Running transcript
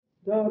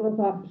stirreth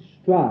up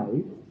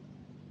strife,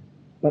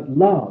 but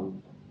love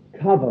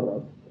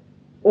covereth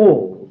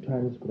all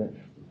transgression.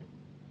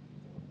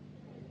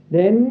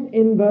 Then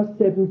in verse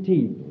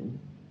 17,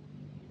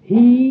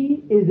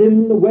 he is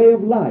in the way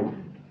of life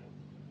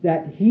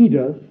that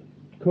heedeth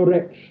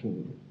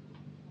correction,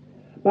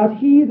 but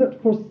he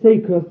that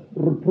forsaketh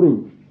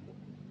reproof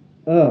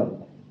erreth.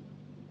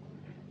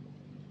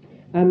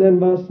 And then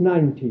verse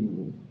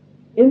 19,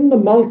 in the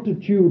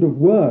multitude of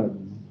words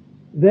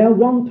there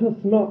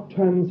wanteth not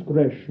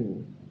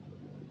transgression,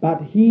 but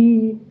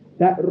he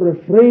that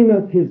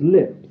refraineth his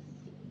lips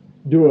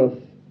doeth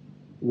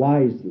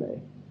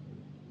wisely.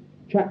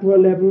 Chapter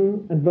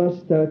 11 and verse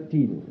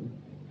 13.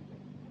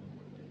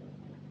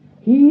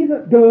 He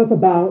that goeth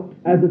about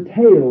as a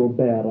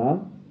tale-bearer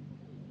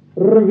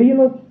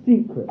revealeth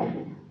secrets,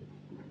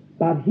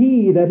 but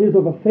he that is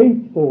of a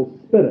faithful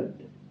spirit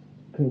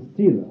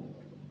concealeth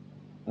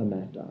a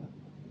matter.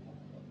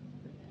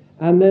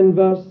 And then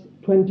verse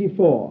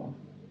 24.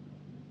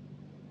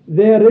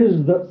 There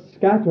is that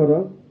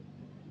scattereth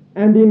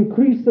and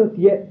increaseth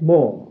yet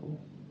more,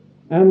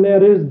 and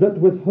there is that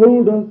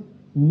withholdeth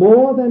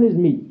more than is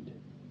meet,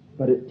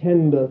 but it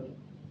tendeth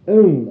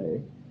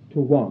only to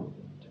want.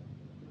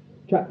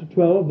 Chapter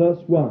 12,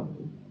 verse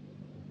 1.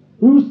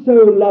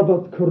 Whoso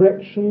loveth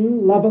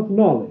correction loveth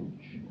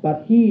knowledge,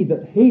 but he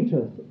that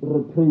hateth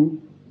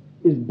reproof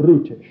is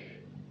brutish.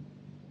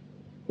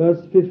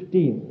 Verse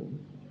 15.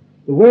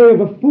 The way of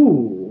a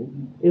fool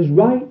is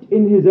right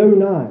in his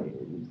own eyes,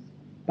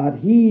 but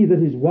he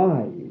that is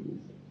wise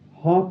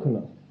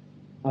hearkeneth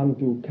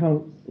unto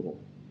counsel.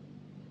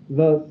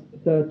 Verse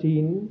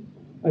 13,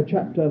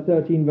 chapter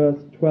 13,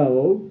 verse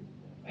 12.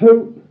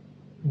 Hope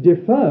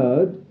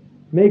deferred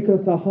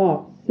maketh the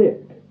heart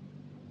sick,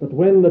 but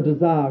when the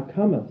desire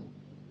cometh,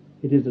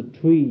 it is a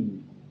tree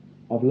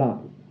of life.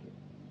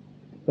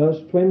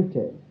 Verse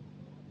 20.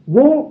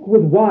 Walk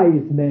with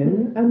wise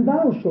men, and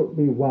thou shalt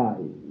be wise,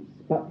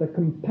 but the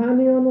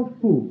companion of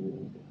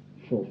fools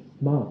shall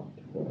smart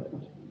for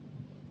it.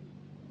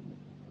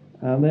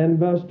 And then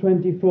verse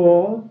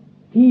 24,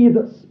 he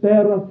that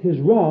spareth his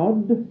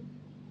rod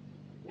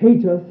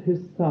hateth his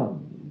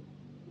son,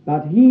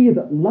 but he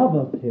that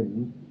loveth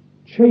him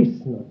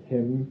chasteneth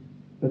him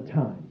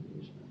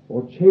betimes,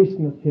 or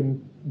chasteneth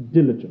him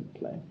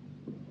diligently.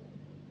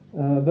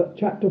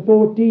 Chapter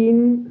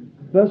 14,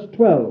 verse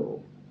 12,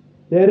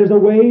 there is a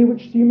way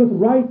which seemeth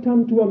right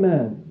unto a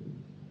man,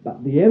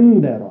 but the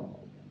end thereof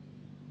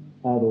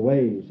are the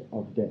ways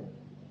of death.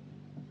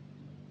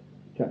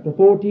 Chapter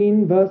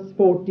 14, verse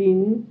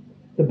 14,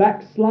 the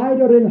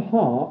backslider in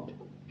heart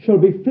shall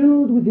be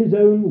filled with his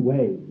own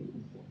ways,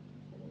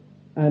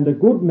 and a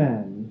good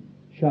man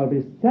shall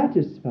be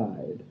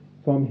satisfied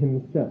from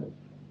himself.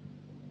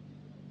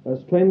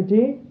 Verse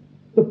 20,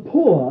 the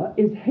poor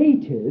is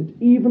hated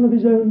even of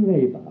his own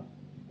neighbour,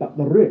 but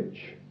the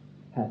rich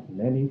hath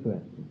many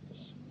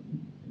friends.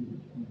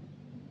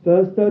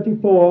 Verse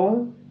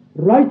 34,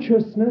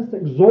 righteousness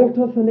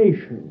exalteth a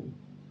nation,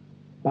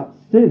 but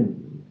sin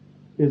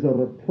is a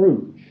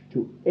reproach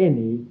to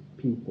any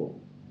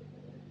people.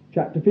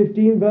 Chapter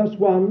 15, verse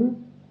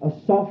 1, a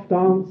soft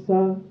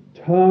answer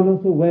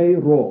turneth away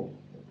wrath,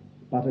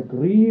 but a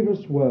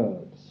grievous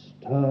word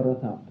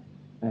stirreth up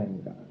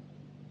anger.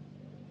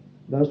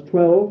 Verse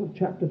 12 of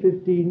chapter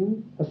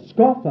 15, a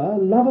scoffer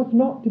loveth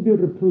not to be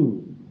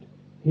reproved,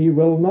 he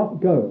will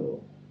not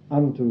go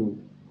unto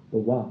the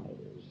wise.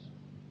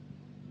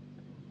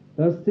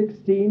 Verse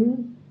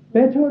 16,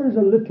 better is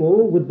a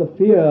little with the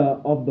fear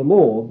of the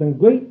Lord than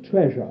great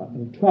treasure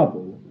and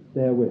trouble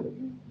therewith.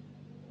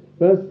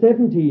 Verse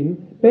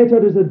 17,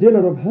 better is a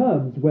dinner of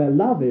herbs where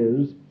love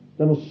is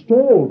than a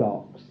stalled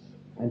ox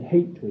and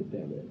hatred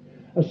therewith.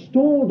 A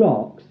stalled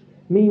ox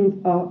means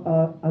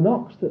an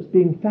ox that's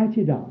being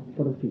fatted up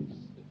for a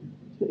feast.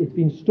 It's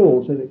been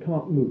stalled so that it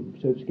can't move,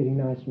 so it's getting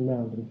nice and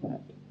round and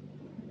fat.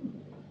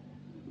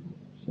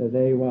 So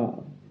there you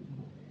are.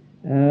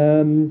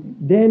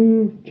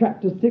 Then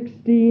chapter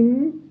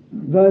 16,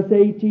 verse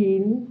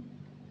 18,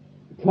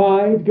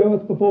 pride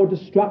goeth before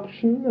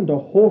destruction, and a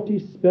haughty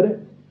spirit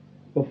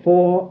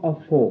before a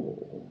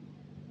fall.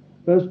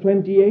 Verse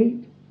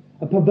 28,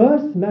 a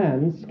perverse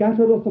man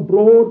scattereth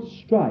abroad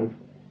strife,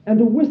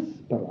 and a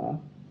whisperer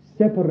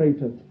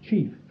separateth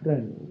chief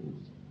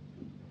friends.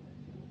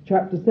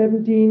 Chapter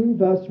 17,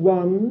 verse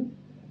 1,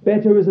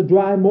 better is a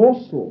dry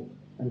morsel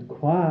and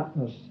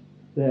quietness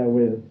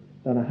therewith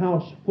than a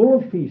house full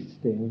of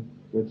feasting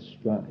with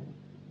strife.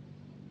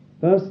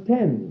 Verse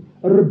 10,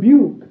 a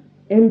rebuke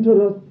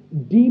entereth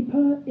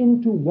deeper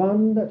into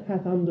one that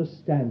hath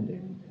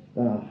understanding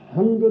than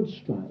 100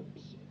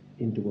 stripes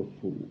into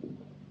a fool.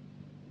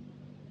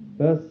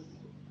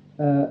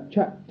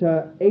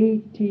 Chapter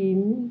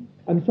 18,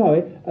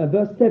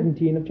 verse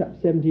 17 of chapter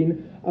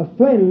 17, a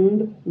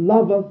friend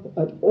loveth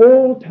at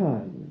all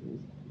times,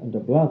 and a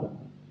brother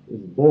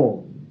is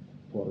born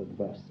for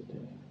adversity.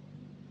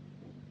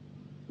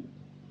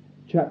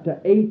 Chapter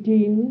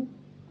 18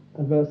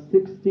 and verse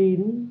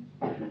 16,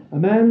 a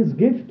man's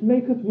gift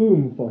maketh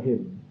room for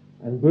him,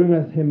 and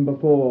bringeth him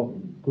before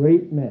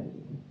great men.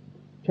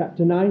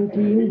 Chapter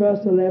 19,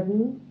 verse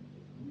 11,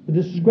 the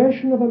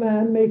discretion of a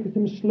man maketh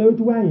him slow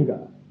to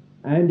anger,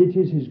 and it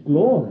is his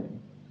glory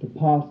to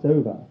pass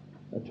over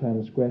a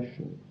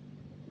transgression.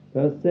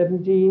 Verse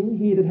 17,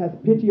 he that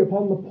hath pity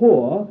upon the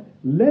poor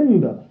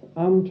lendeth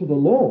unto the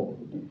Lord,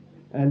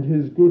 and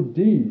his good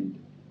deed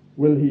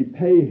will he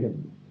pay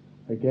him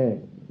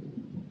again.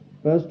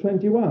 Verse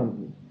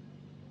 21,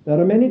 there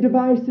are many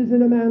devices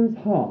in a man's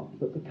heart,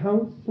 but the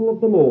counsel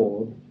of the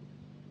Lord,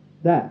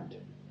 that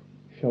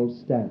shall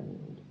stand.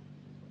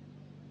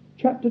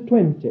 Chapter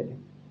 20,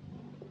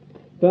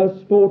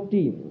 verse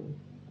 14,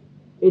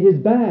 it is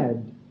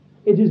bad,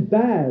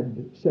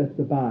 saith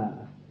the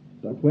buyer,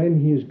 but when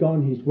he is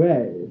gone his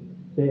way,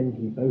 then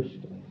he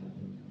boasteth.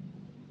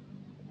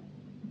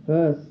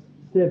 Verse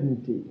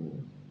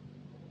 17,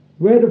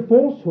 bread of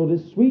falsehood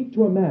is sweet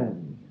to a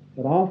man,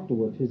 but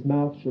afterward his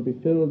mouth shall be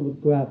filled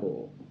with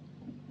gravel.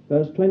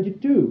 Verse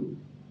 22,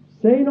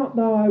 say not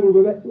thou, I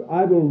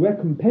will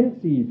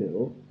recompense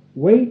evil,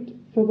 wait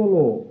for the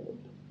Lord,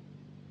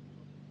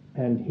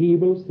 and he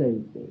will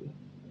save thee.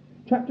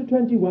 Chapter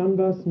 21,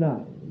 verse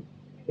 9,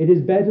 it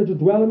is better to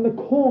dwell in the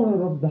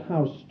corner of the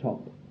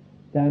housetop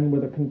than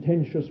with a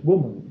contentious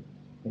woman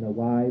in a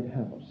wide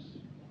house.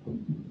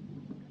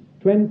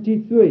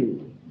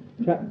 23,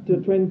 chapter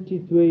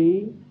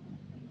 23,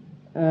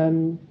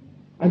 chapter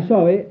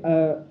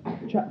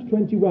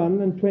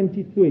 21 and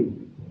 23.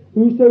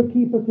 Whoso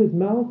keepeth his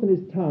mouth and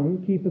his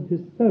tongue keepeth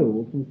his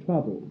soul from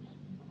troubles.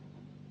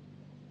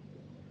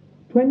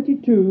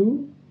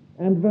 22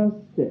 and verse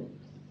 6.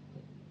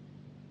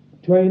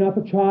 Train up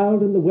a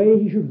child in the way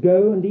he should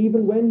go, and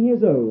even when he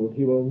is old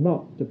he will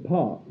not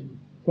depart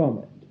from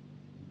it.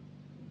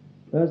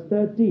 Verse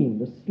 13,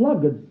 the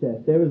sluggard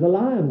saith, there is a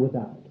lion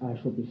without, I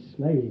shall be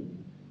slain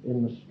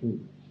in the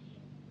streets.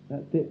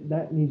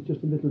 That needs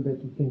just a little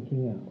bit of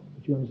thinking out,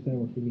 but you understand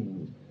what he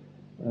means.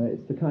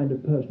 It's the kind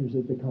of person who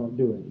says they can't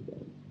do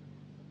anything.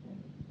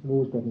 They've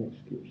always got an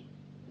excuse.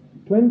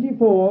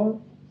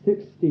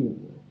 24:16.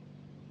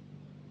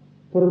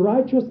 For a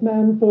righteous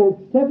man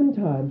falleth 7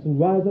 times and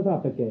riseth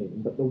up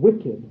again, but the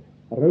wicked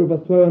are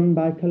overthrown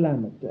by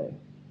calamity.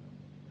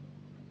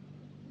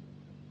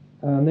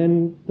 And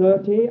then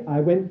 30,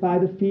 I went by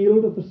the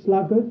field of the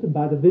sluggard, and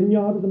by the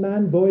vineyard of the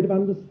man void of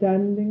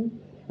understanding,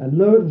 and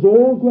lo, it was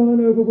all grown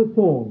over with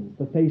thorns.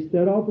 The face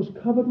thereof was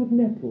covered with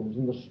nettles,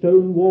 and the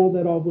stone wall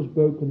thereof was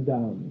broken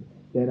down.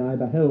 Then I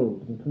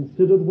beheld and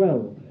considered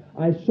well.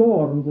 I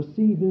saw and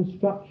received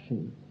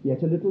instruction,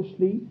 yet a little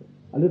sleep,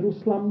 a little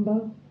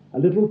slumber, a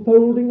little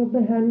folding of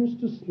the hands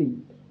to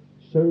sleep.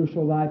 So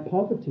shall thy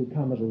poverty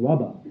come as a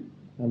robber,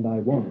 and thy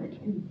want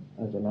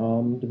as an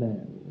armed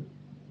man.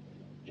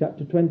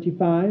 Chapter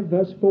 25,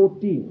 verse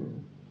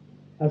 14.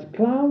 As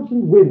clouds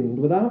and wind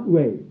without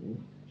rain,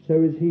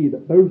 so is he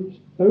that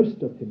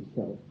boasteth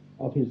himself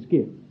of his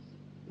gifts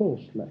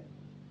falsely.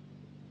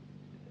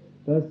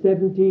 Verse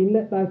 17,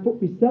 let thy foot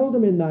be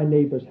seldom in thy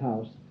neighbour's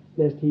house,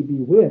 lest he be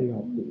weary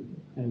of thee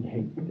and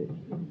hate thee.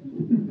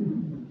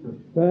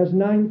 Verse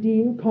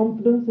 19,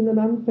 confidence in an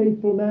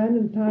unfaithful man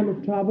in time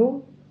of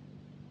trouble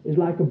is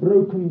like a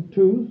broken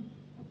tooth,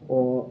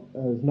 or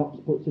as Knox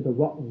puts it, a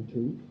rotten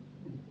tooth,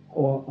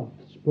 or a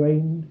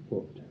sprained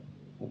foot,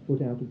 a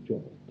foot out of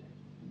joint.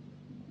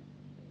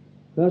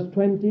 Verse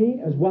 20,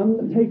 as one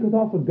that taketh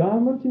off a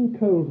garment in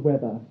cold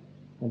weather,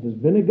 and as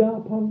vinegar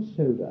upon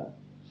soda,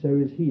 so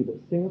is he that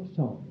singeth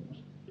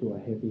songs to a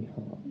heavy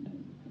heart.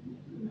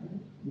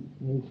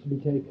 Needs to be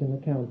taken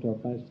account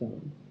of by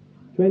some.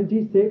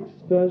 26,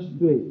 verse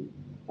 3.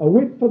 A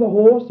whip for the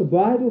horse, a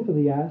bridle for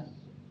the ass,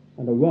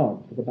 and a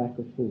rod for the back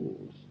of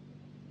fools.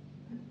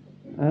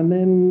 And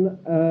then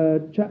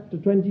chapter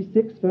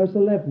 26, verse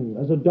 11.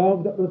 As a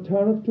dog that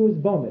returneth to his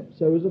vomit,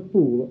 so is a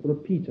fool that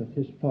repeateth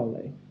his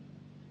folly.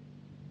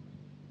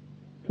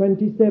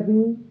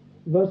 27,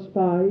 verse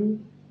 5.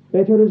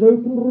 Better is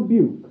open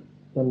rebuke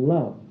than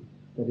love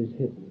that is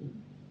hidden.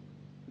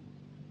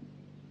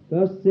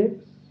 Verse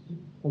 6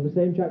 of the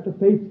same chapter.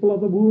 Faithful are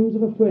the wounds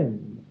of a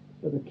friend,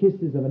 but the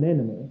kisses of an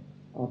enemy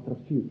are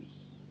profuse.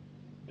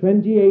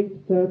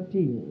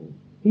 28:13.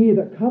 He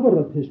that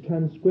covereth his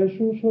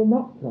transgression shall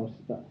not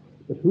prosper,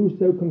 but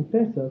whoso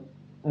confesseth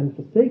and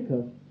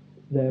forsaketh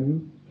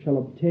them shall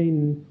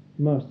obtain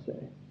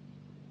mercy.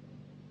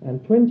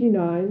 And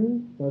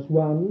 29, verse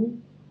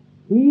 1,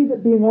 he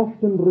that being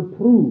often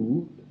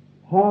reproved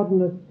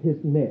hardeneth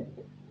his neck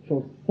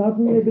shall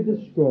suddenly be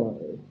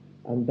destroyed,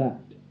 and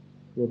that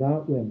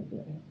without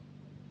remedy.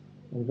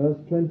 And verse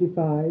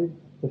 25,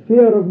 the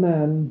fear of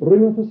man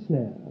bringeth a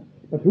snare,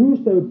 but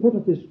whoso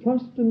putteth his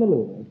trust in the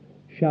Lord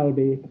shall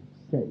be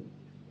safe.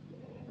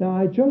 Now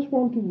I just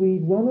want to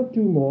read 1 or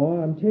 2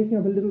 more. I'm taking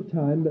up a little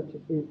time, but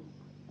it's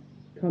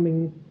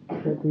coming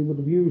what we would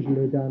have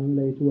usually done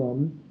later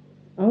on.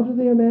 Out of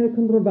the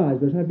American Revised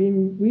Version, I've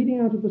been reading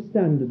out of the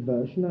Standard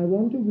Version. I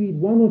want to read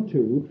 1 or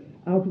 2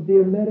 out of the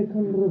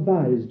American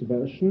Revised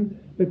Version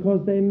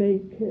because they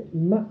make it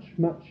much,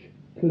 much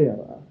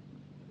clearer.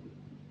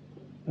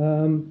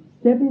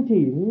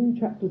 17,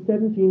 chapter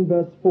 17,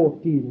 verse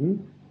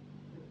 14.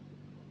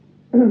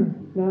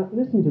 Now,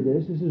 listen to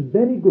this. This is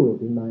very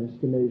good in my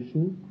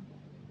estimation.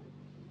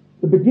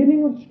 The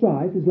beginning of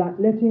strife is like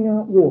letting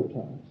out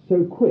water,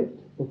 so quit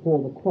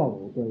before the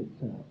quarrel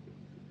breaks out.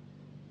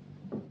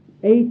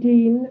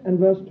 18 and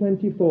verse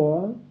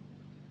 24.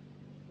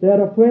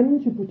 There are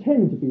friends who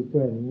pretend to be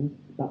friends,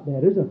 but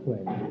there is a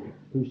friend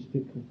who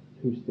sticks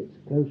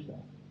closer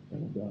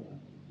than a brother.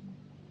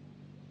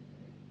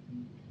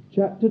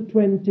 Chapter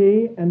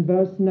 20 and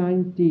verse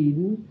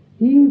 19.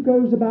 He who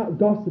goes about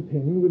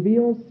gossiping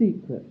reveals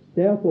secrets.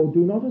 Therefore,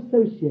 do not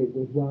associate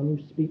with one who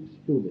speaks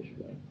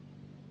foolishly.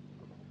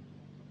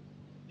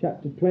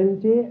 Chapter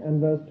 20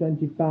 and verse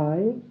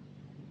 25.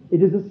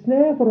 It is a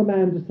snare for a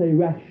man to say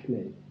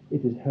rashly,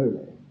 it is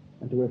holy,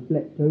 and to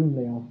reflect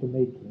only after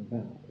making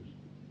vows.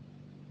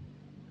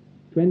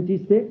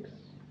 26.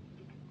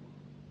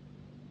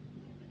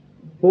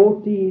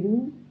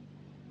 14.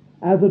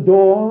 As a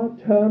door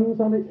turns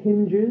on its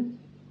hinges,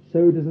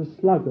 so does a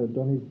sluggard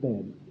on his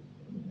bed.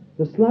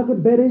 The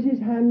sluggard buries his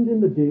hand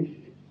in the dish,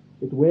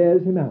 it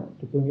wears him out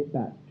to bring it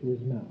back to his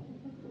mouth.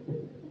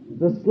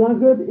 The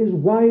sluggard is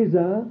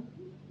wiser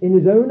in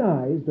his own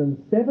eyes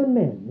than 7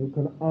 men who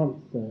can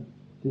answer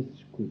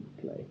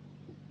discreetly.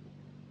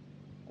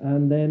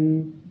 And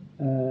then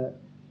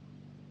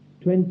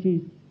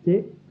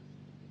 26,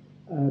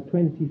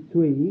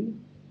 23.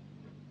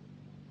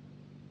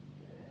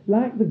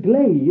 Like the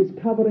glaze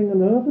covering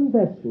an earthen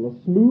vessel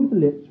of smooth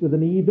lips with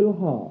an evil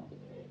heart,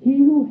 he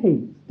who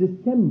hates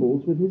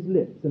dissembles with his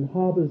lips and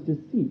harbours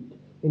deceit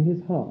in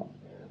his heart.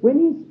 When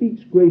he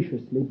speaks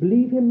graciously,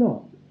 believe him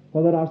not,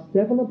 for there are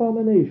 7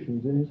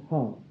 abominations in his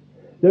heart.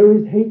 Though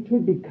his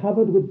hatred be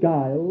covered with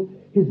guile,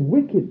 his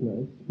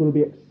wickedness will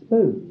be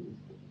exposed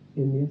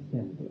in the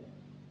assembly.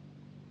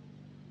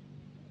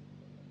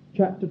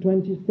 Chapter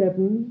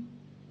 27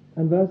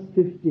 and verse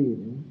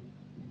 15.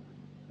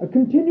 A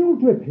continual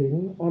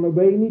dripping on a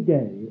rainy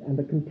day and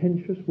a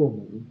contentious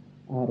woman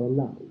are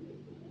alike.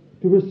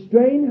 To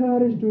restrain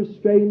her is to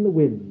restrain the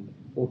wind,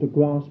 or to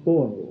grasp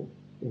oil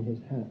in his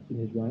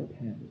right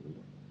hand.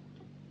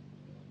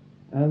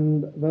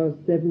 And verse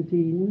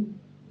 17,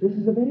 this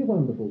is a very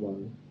wonderful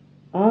one.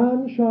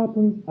 Iron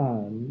sharpens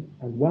iron,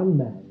 and one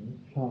man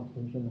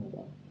sharpens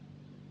another.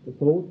 The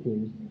thought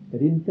is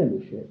that in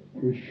fellowship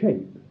we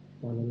shape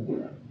one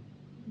another.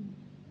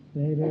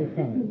 Very, very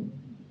fine.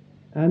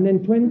 And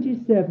then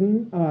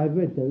 27, I've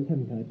read those,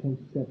 haven't I?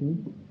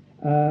 27.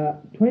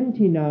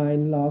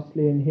 29,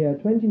 lastly in here,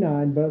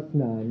 29, verse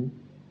 9.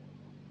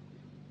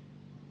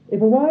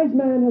 If a wise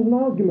man has an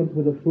argument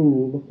with a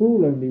fool, the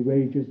fool only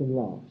rages and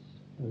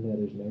laughs, and there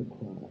is no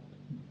quiet.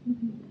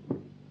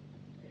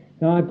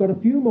 Now, I've got a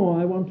few more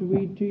I want to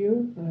read to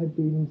you. I've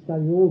been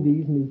studying all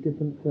these in these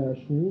different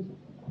versions.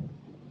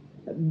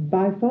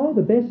 By far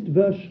the best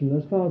version,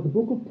 as far as the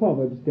book of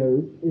Proverbs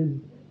goes, is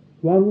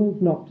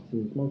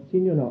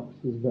Monsignor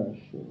Knox's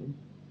version.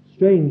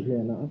 Strangely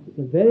enough, it's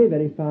a very,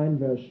 very fine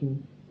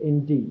version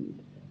indeed.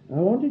 I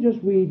want to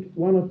just read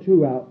 1 or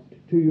 2 out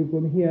to you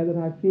from here that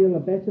I feel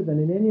are better than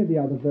in any of the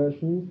other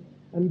versions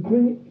and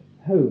bring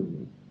it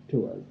home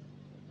to us.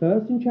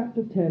 First in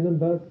chapter 10 and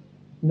verse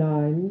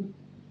 9,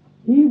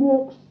 he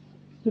walks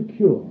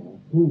secure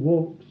who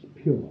walks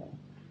pure.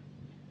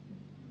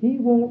 He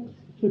walks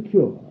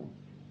secure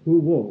who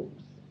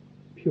walks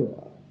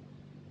pure.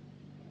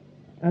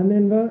 And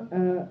then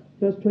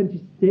verse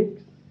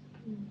 26,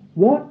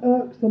 what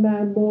irks a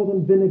man more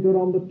than vinegar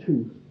on the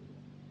tooth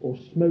or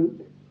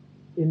smoke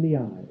in the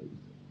eyes?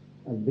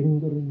 A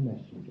lingering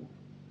messenger.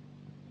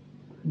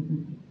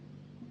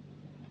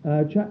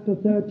 Chapter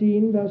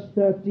 13, verse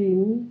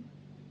 13,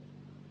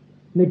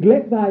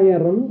 neglect thy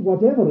errand,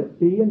 whatever it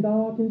be, and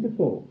thou art in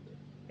default.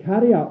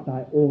 Carry out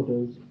thy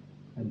orders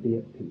and be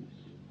at peace.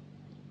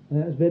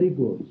 And that's very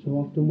good. So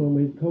often when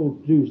we're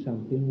told to do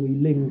something, we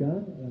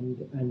linger,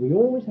 and we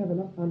always have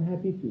an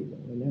unhappy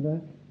feeling. We're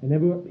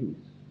never at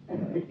peace.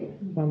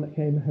 One that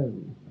came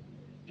home.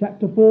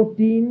 Chapter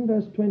 14,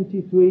 verse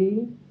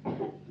 23.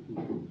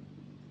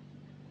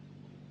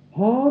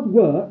 Hard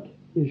work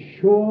is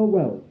sure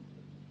wealth.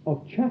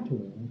 Of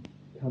chattering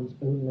comes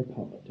only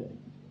poverty.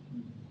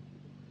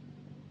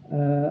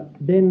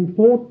 Then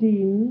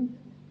 14,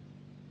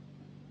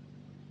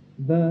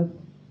 verse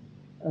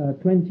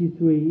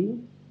 23.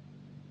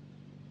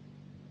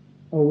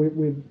 Oh,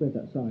 we've read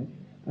that, sorry.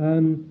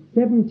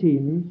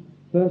 17,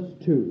 verse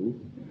 2.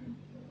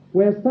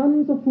 Where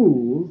sons are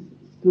fools,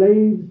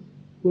 slaves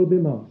will be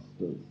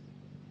masters.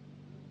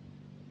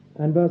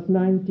 And verse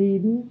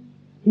 19,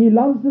 he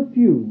loves a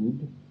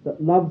feud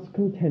that loves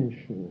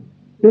contention.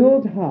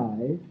 Build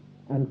high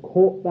and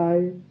court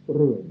thy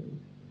ruin.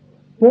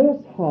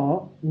 False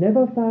heart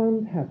never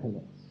found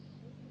happiness,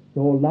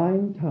 nor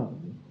lying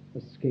tongue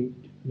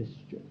escaped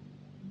mischief.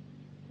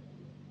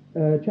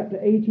 Chapter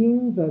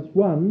 18, verse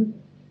 1,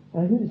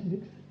 I think this is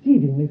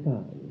exceedingly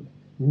fine.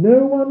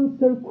 No one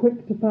so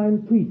quick to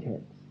find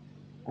pretexts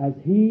as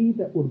he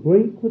that would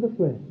break with a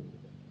friend.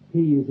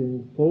 He is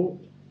in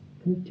thought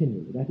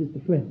continually. That is,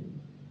 the friend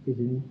is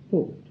in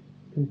thought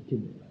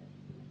continually.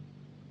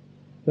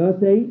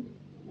 Verse 8,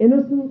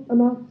 Innocent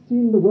enough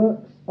seem the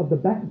works of the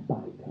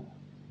backbiter,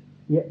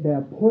 yet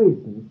their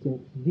poison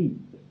sinks deep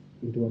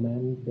into a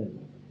man's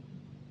belly.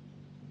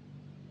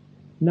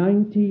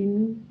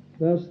 19,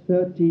 verse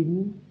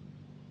 13.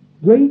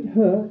 Great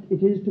hurt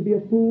it is to be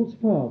a fool's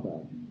father.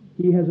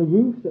 He has a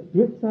roof that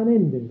drips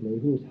unendingly,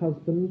 whose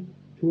husband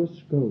to a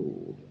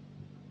scold.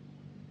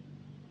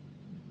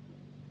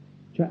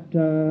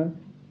 Chapter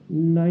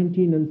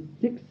 19 and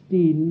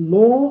 16.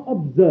 Law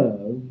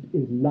observed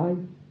is life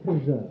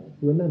preserved.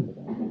 Remember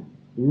that.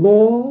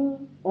 Law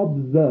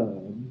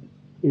observed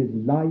is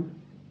life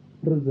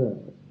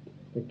preserved.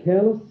 A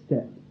careless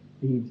step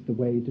leads the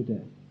way to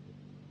death.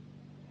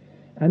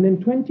 And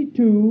then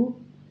 22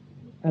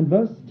 and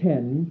verse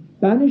 10,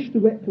 banish the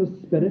reckless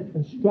spirit,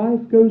 and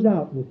strife goes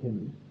out with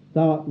him.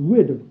 Thou art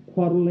rid of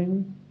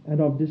quarrelling and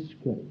of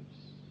disgrace.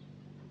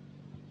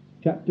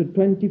 Chapter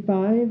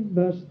 25,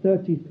 verse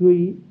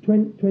 23,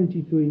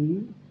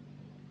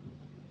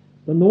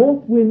 the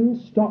north wind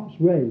stops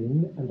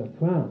rain, and a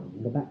frown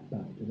the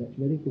backbiter. That's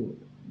very good.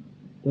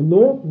 The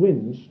north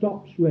wind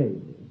stops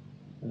rain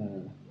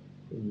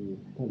in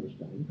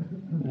Palestine,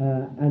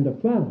 and a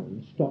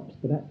frown stops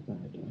the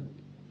backbiter.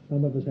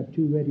 Some of us have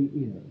too ready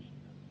ears.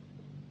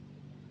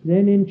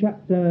 Then in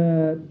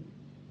chapter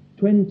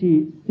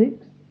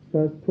 26,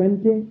 verse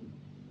 20,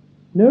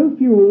 no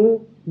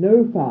fuel,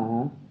 no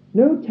fire,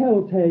 no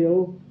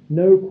telltale,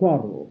 no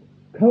quarrel.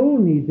 Coal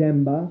needs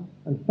ember,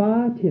 and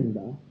fire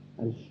tinder,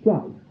 and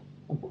strife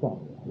a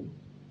quarrel.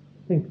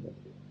 Think of it.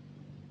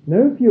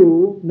 No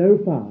fuel, no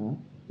fire,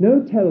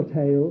 no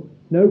telltale,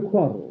 no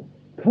quarrel.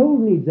 Coal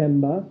needs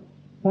ember,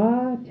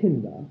 fire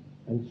tinder,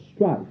 and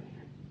strife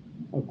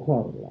a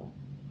quarreller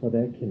for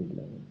their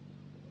kindling.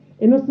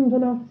 Innocent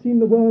enough seem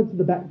the words of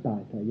the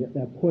backbiter, yet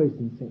their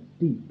poison sinks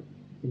deep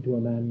into a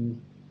man's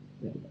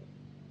belly.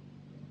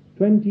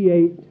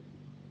 28,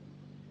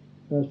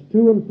 verse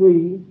 2 and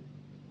 3.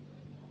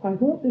 I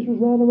thought this was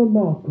rather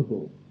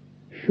remarkable.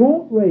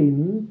 Short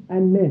rains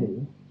and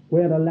many,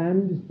 where a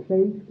land is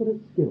plagued for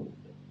its guilt.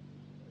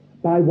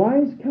 By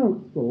wise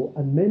counsel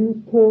and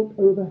men's talk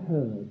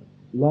overheard,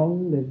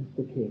 long lives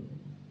the king.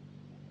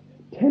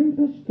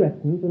 Tempest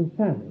threatens and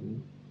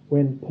famine,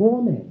 when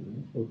poor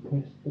men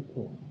oppress the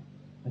poor.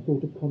 I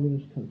thought of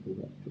communist countries,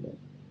 actually.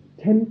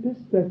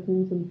 Tempest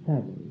threatens and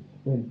famine,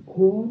 when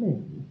poor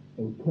men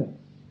oppress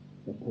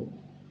the poor.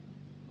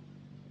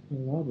 A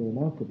rather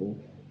remarkable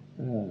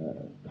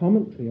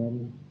commentary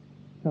on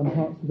some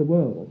parts of the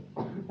world.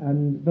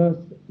 And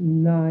verse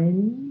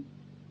 9,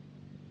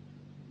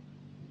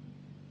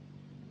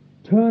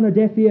 turn a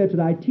deaf ear to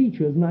thy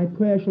teachers, and thy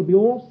prayer shall be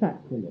all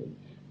sacrilege.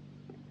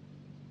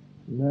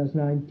 And verse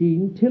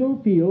 19, till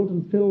field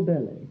and fill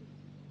belly.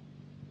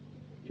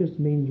 Just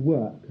means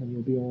work, and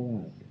you'll be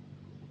all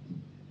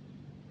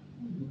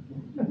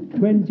right.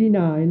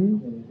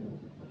 29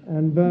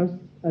 and verse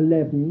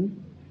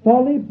 11,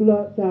 folly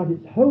blurts out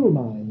its whole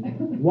mind,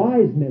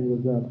 wise men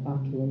reserve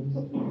utterance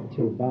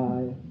till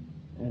by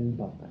and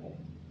by.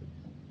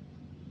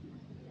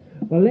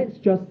 Well, let's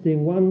just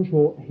sing one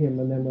short hymn,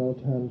 and then we'll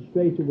turn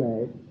straight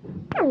away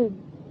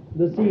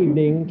this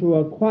evening to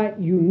a quite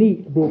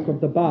unique book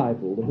of the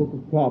Bible, the book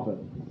of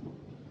Proverbs.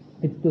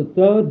 It's the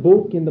third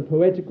book in the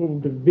poetical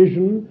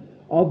division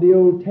of the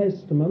Old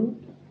Testament,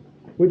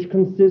 which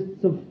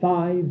consists of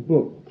 5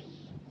 books.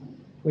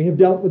 We have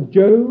dealt with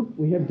Job,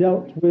 we have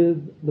dealt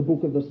with the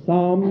book of the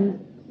Psalms,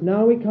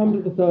 now we come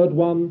to the third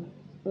one,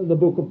 the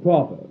book of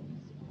Proverbs.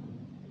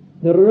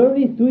 There are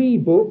only 3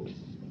 books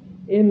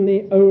in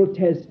the Old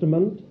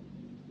Testament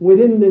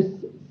within this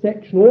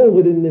section, all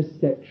within this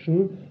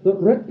section, that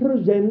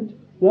represent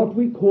what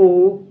we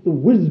call the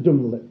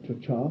wisdom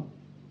literature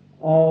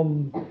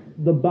of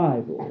the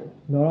Bible.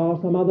 There are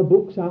some other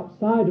books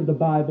outside of the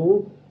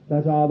Bible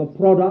that are the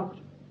product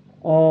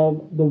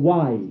of the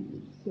wise,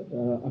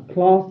 a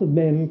class of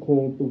men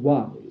called the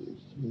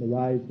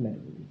wise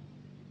men.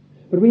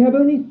 But we have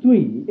only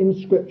 3 in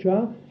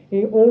Scripture,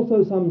 and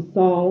also some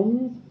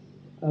Psalms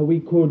we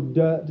could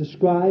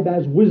describe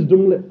as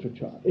wisdom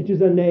literature. It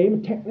is a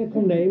name,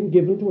 technical name,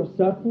 given to a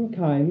certain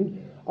kind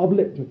of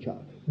literature.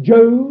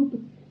 Job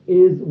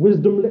is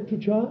wisdom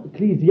literature,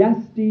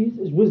 Ecclesiastes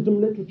is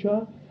wisdom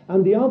literature,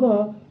 and the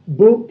other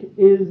book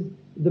is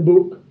the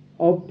book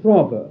of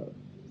Proverbs.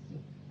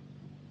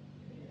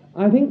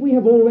 I think we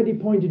have already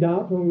pointed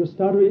out when we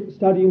were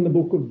studying the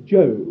book of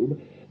Job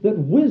that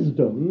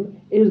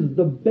wisdom is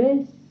the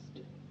best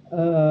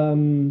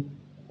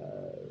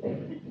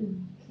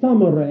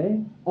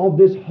summary of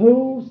this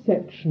whole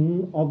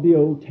section of the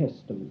Old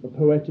Testament, the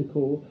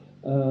poetical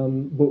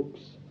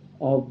books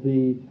of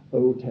the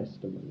Old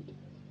Testament.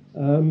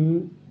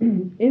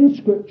 In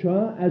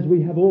Scripture, as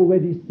we have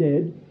already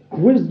said,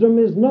 wisdom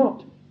is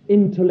not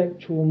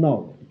intellectual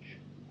knowledge.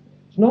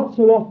 It's not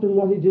so often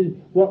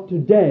what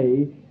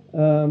today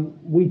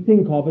we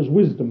think of as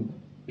wisdom,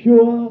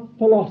 pure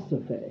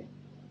philosophy.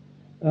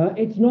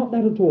 It's not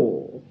that at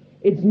all.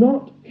 It's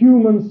not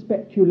human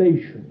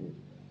speculation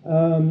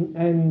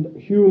and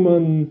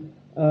human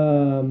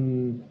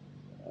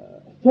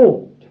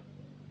thought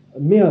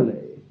merely.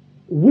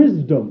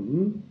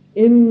 Wisdom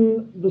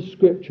in the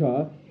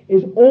Scripture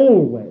is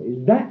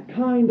always that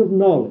kind of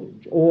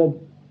knowledge, or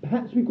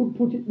perhaps we could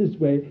put it this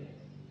way,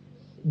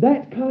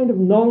 that kind of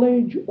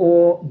knowledge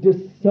or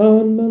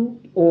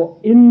discernment or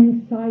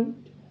insight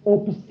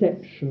or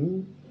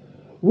perception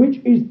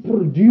which is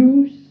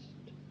produced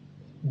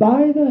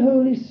by the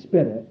Holy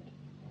Spirit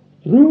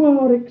through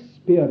our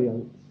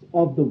experience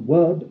of the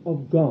Word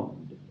of God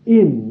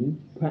in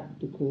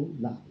practical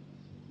life.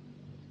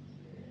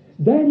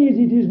 That is,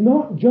 it is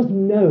not just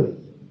knowing.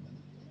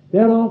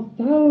 There are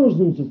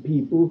thousands of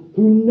people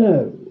who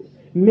know.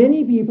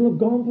 Many people have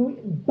gone through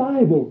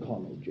Bible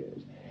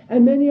colleges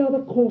and many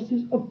other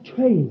courses of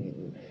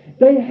training.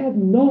 They have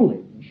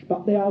knowledge,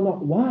 but they are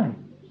not wise.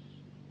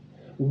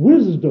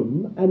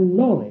 Wisdom and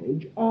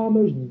knowledge are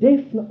most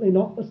definitely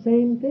not the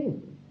same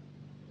thing.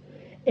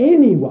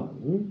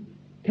 Anyone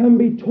can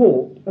be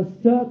taught a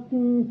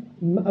certain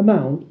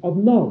amount of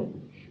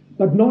knowledge,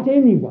 but not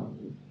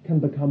anyone can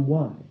become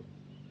wise.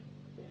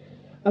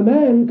 A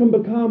man can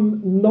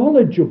become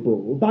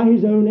knowledgeable by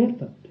his own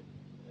effort,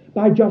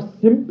 by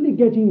just simply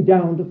getting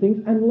down to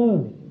things and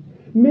learning.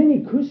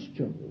 Many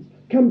Christians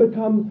can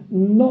become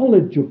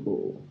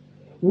knowledgeable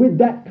with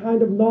that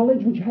kind of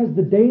knowledge which has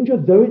the danger,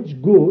 though it's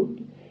good,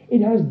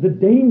 it has the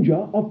danger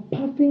of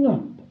puffing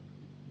up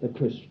the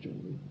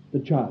Christian, the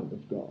child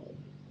of God.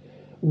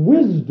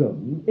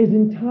 Wisdom is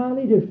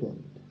entirely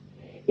different.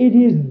 It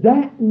is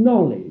that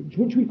knowledge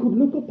which we could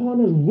look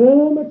upon as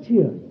raw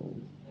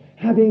material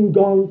having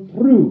gone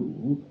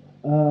through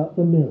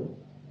the mill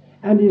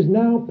and is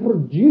now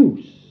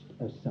produced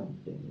as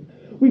something.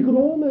 We could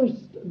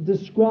almost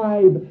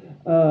describe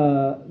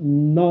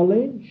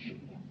knowledge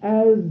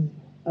as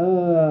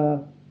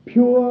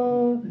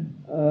pure,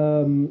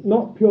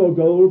 not pure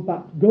gold,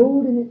 but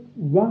gold in its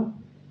rough,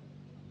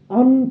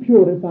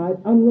 unpurified,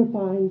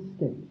 unrefined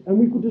state. And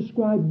we could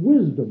describe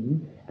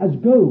wisdom as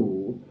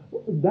gold,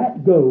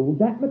 that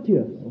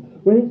material,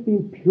 when it's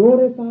been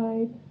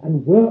purified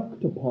and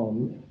worked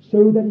upon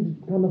so that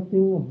it's become a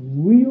thing of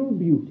real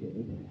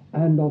beauty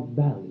and of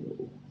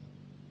value.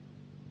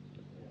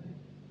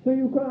 So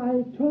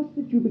I trust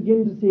that you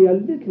begin to see a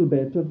little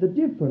bit of the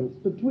difference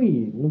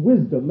between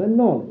wisdom and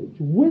knowledge.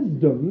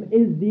 Wisdom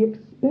is the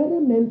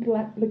experimental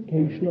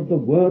application of the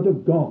Word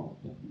of God.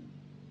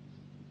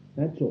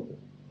 That's all.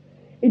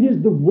 It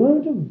is the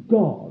Word of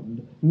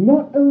God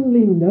not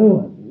only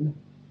known,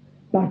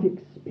 but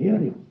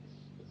experienced.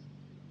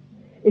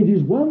 It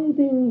is one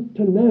thing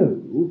to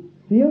know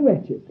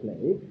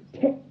theoretically,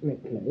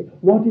 technically,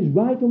 what is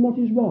right and what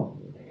is wrong.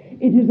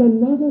 It is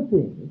another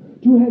thing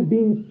to have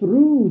been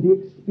through the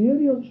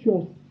experience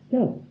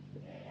yourself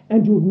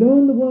and to have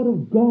known the Word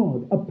of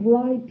God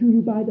applied to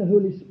you by the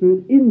Holy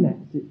Spirit in that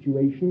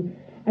situation,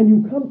 and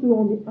you come through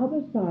on the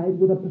other side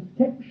with a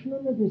perception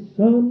and a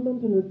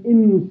discernment and an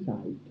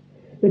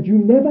insight that you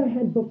never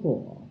had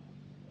before.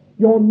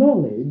 Your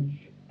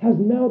knowledge has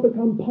now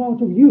become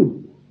part of you.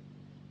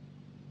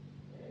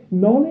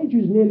 Knowledge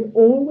is nearly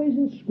always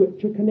in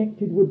Scripture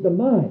connected with the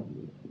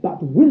mind,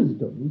 but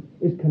wisdom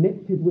is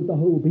connected with the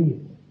whole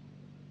being.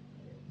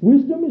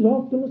 Wisdom is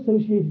often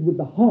associated with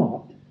the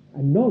heart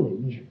and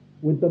knowledge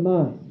with the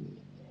mind.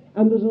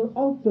 And there's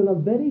often a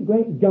very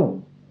great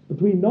gulf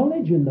between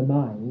knowledge in the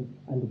mind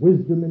and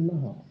wisdom in the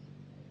heart.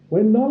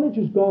 When knowledge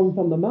has gone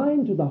from the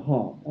mind to the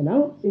heart and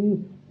out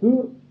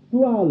through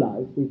our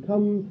life, we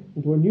come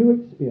into a new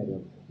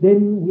experience,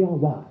 then we are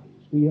wise.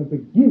 We are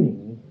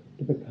beginning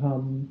to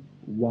become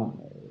wise.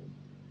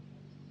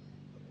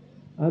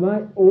 I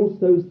might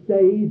also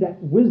say that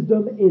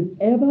wisdom is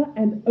ever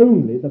and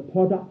only the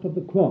product of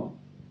the cross.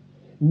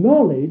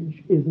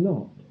 Knowledge is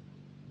not.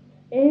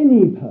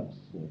 Any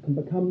person can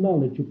become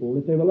knowledgeable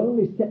if they will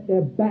only set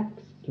their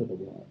backs to the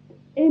work.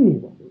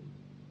 Anyone.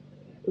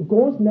 Of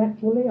course,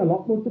 naturally, a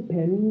lot will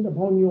depend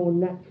upon your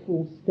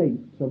natural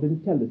states of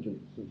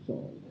intelligence and so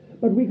on.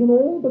 But we can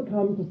all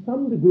become, to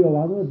some degree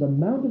or other, the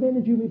amount of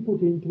energy we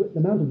put into it, the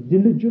amount of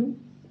diligence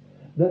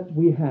that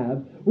we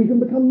have, we can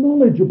become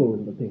knowledgeable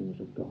in the things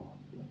of God.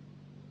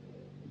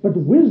 But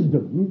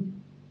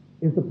wisdom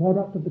is the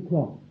product of the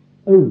cross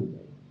only.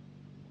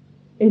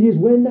 It is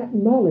when that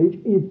knowledge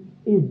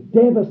is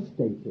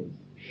devastated,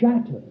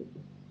 shattered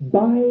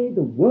by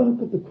the work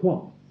of the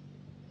cross,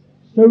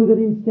 so that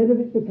instead of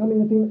it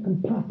becoming a thing that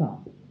can puff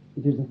up,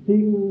 it is a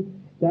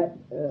thing that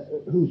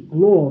whose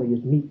glory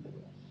is meekness.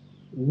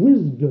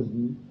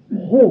 Wisdom,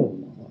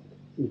 hallmark,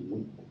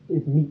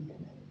 is meekness.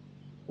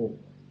 Always.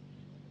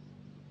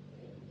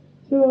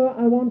 So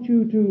I want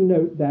you to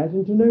note that,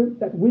 and to note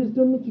that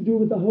wisdom is to do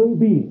with the whole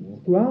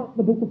being. Throughout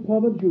the book of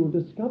Proverbs, you will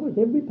discover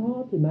that every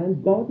part, a man's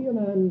body, a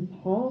man's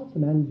heart, a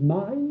man's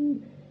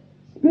mind,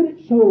 spirit,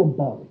 soul, and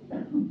body.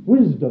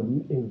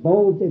 Wisdom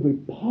involves every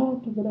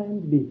part of the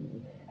man's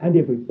being and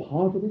every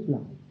part of his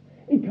life.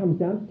 It comes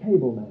down to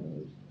table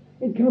manners.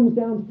 It comes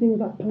down to things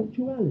like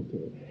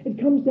punctuality. It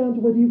comes down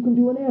to whether you can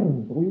do an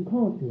errand or you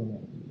can't do an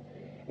errand.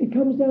 It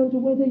comes down to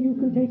whether you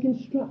can take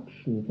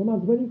instruction from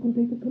others, whether you can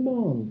take a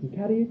command and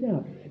carry it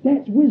out.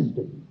 That's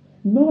wisdom.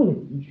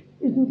 Knowledge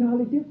is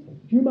entirely different.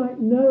 You might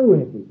know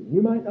everything.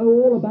 You might know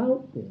all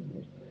about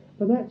things.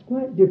 But that's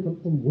quite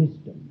different from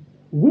wisdom.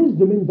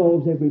 Wisdom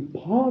involves every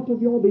part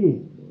of your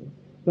being,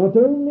 not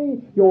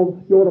only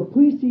your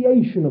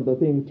appreciation of the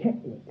thing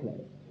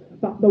technically,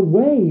 but the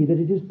way that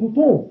it is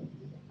performed.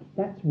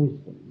 That's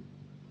wisdom.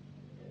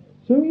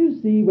 So you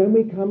see, when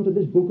we come to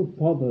this book of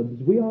Proverbs,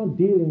 we are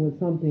dealing with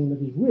something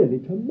that is really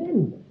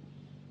tremendous.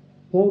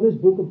 For this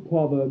book of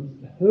Proverbs,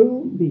 the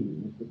whole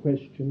theme is the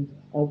question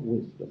of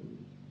wisdom.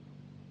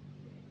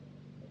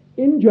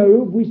 In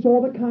Job, we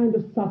saw the kind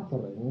of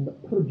suffering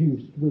that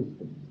produced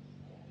wisdom.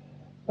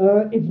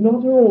 It's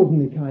not an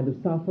ordinary kind of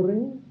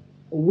suffering.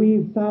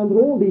 We've found that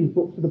all these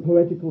books of the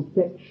poetical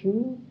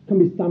section can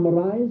be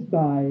summarized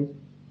by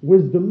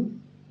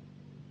wisdom.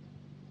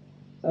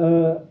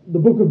 The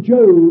book of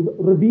Job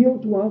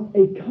revealed to us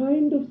a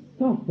kind of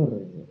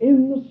suffering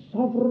in the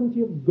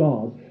sovereignty of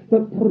God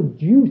that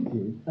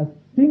produces a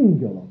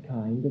singular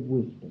kind of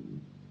wisdom.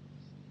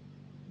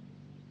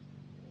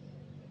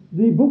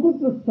 The book of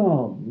the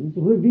Psalms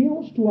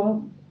reveals to us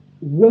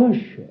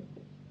worship,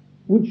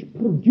 which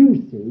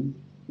produces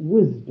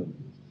wisdom.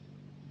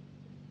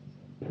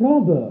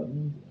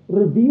 Proverbs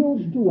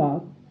reveals to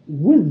us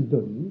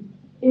wisdom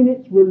in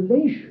its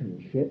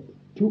relationship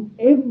to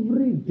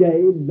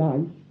everyday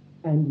life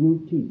and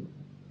routine.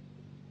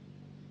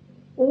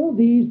 All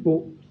these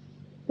books,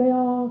 they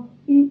are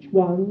each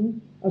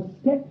one a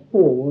step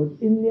forward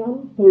in the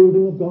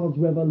unfolding of God's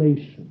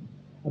revelation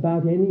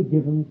about any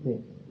given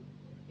thing.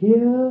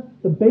 Here,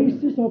 the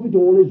basis of it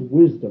all is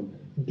wisdom.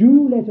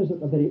 Do let us at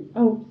the very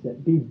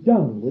outset be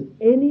done with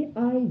any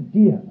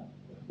idea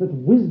that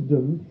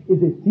wisdom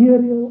is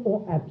ethereal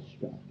or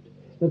abstract,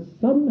 that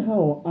somehow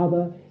or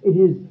other it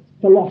is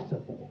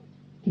philosophy,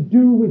 to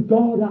do with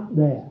God up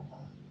there,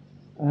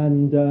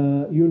 and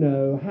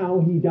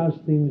how he does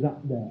things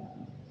up there.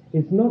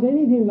 It's not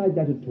anything like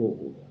that at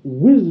all.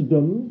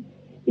 Wisdom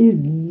is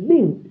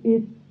linked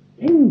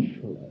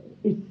essentially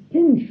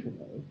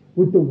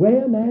with the way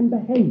a man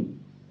behaves.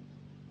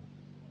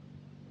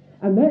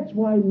 And that's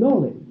why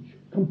knowledge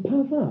can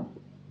puff up.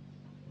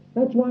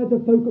 That's why the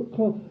folk at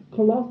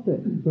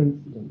Colossae, for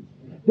instance,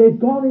 they've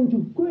gone into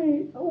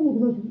the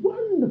most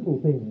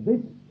wonderful things.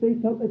 They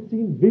felt they'd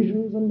seen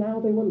visions, and now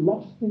they were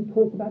lost in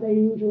talk about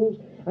angels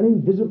and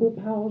invisible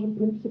powers and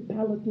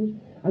principalities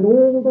and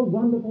all the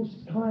wonderful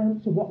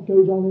science of what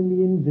goes on in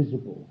the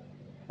invisible.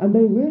 And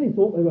they really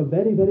thought they were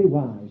very, very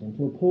wise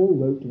until Paul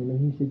wrote to them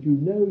and he said,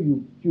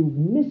 you've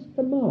missed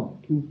the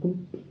mark. You've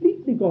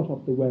completely got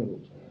off the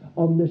rails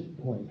on this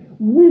point.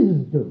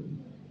 Wisdom.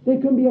 There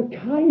can be a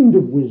kind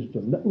of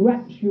wisdom that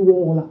wraps you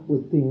all up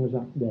with things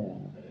up there.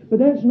 But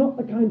that's not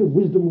the kind of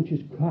wisdom which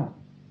is Christ.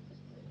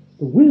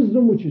 The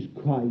wisdom which is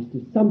Christ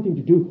is something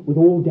to do with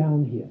all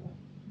down here.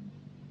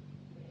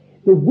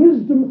 The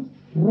wisdom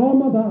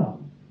from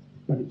above,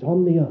 but it's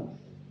on the earth.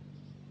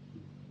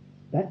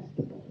 That's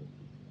the point.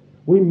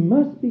 We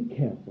must be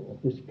careful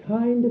of this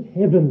kind of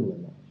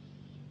heavenliness,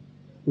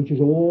 which is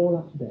all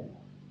up there.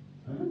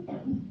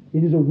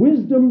 It is a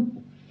wisdom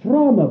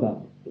from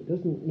above. It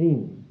doesn't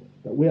mean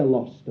that we're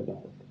lost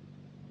above.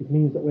 It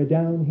means that we're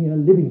down here,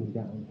 living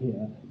down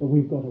here, but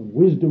we've got a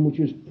wisdom which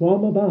is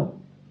from above.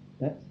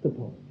 That's the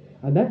point.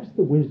 And that's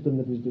the wisdom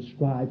that is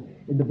described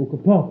in the book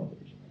of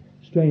Proverbs.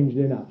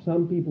 Strangely enough,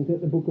 some people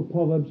think the book of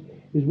Proverbs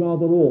is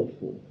rather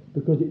awful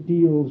because it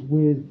deals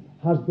with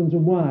husbands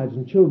and wives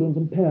and children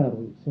and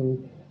parents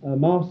and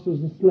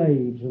masters and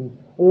slaves and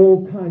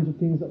all kinds of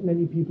things that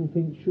many people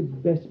think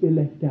should best be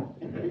left out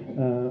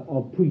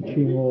of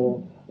preaching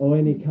or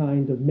any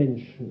kind of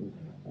mention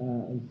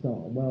and so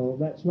on. Well,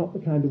 that's not the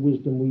kind of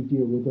wisdom we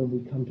deal with when we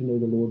come to know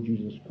the Lord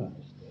Jesus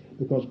Christ,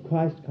 because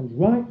Christ comes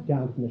right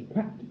down from this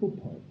practical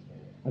point.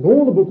 And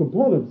all the book of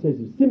Proverbs says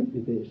is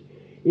simply this: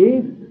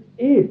 if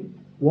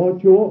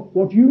what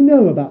you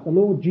know about the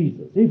Lord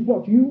Jesus, if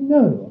what you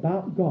know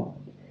about God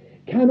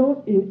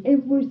cannot in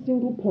every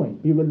single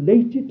point be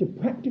related to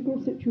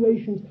practical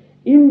situations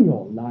in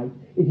your life,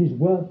 it is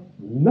worth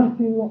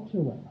nothing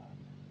whatsoever.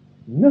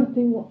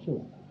 Nothing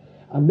whatsoever.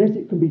 Unless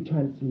it can be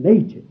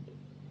translated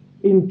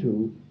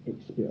into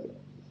experience.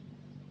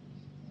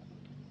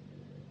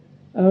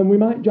 We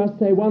might just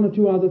say one or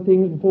two other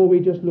things before we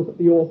just look at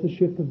the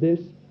authorship of this.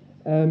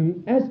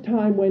 As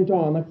time went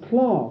on, a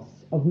class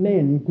of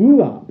men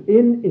grew up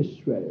in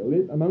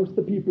Israel amongst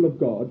the people of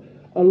God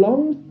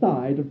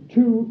alongside of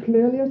two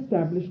clearly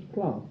established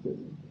classes,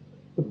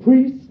 the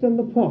priest and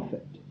the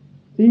prophet.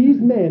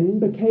 These men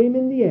became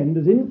in the end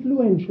as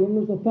influential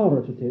and as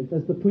authoritative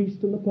as the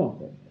priest and the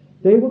prophet.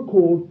 They were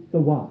called the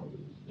wise,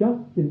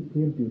 just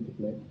simply and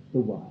beautifully the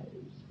wise.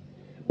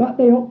 But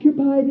they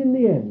occupied in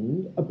the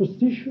end a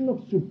position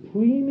of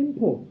supreme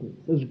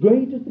importance, as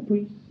great as the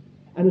priest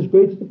and as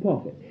great as the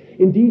prophet.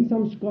 Indeed,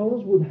 some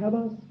scholars would have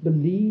us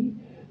believe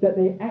that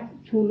they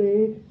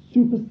actually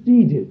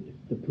superseded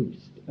the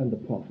priest and the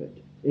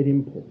prophet in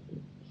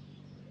importance.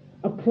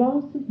 A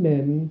class of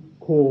men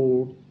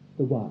called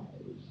the wise.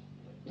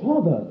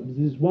 Proverbs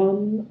is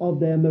one of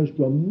their most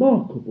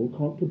remarkable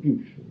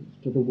contributions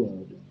to the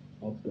Word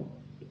of God.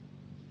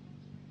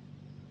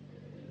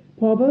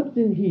 Proverbs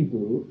in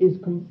Hebrew is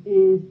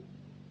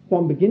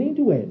from beginning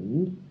to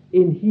end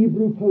in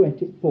Hebrew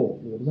poetic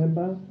form. You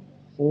remember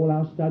all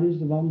our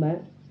studies are on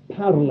that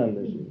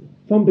parallelism.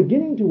 From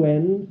beginning to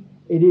end,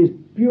 it is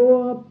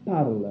pure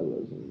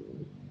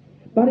parallelism.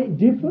 But it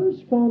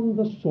differs from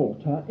the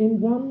Psalter in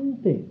one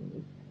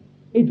thing.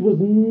 It was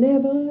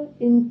never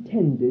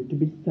intended to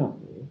be sung.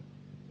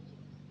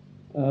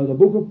 The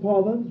book of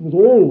Proverbs was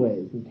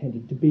always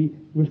intended to be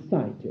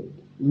recited,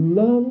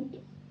 learnt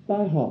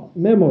by heart,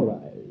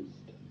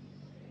 memorized.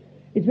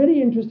 It's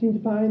very interesting to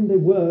find the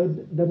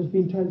word that has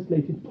been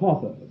translated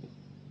proverb.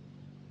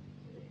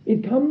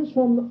 It comes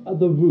from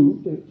the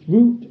root, its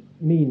root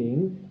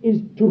meaning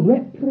is to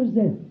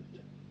represent.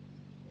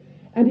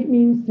 And it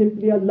means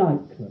simply a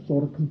likeness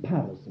or a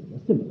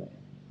comparison, a simile.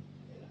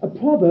 A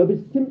proverb is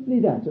simply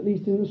that, at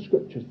least in the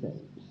scripture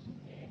sense.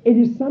 It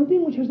is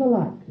something which has a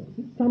likeness.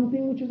 It's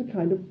something which is a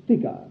kind of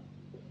figure.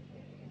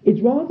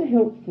 It's rather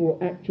helpful,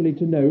 actually,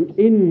 to note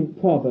in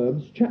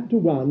Proverbs chapter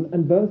 1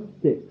 and verse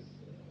 6,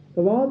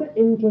 a rather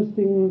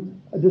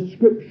interesting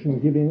description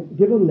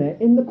given there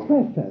in the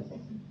preface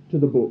to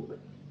the book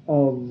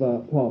of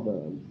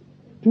Proverbs.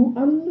 To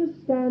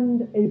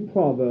understand a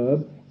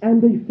proverb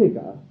and a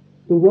figure,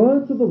 the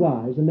words of the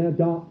wise and their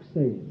dark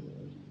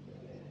sayings.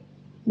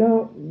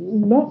 Now,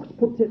 Knox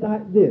puts it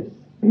like this.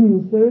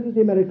 So does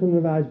the American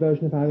Revised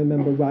Version, if I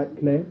remember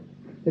rightly.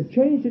 They've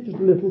changed it just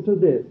a little to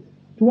this.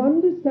 To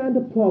understand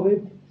a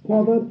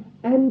proverb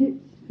and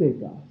its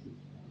figure.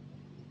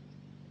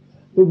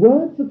 The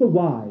words of the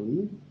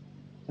wise,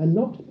 and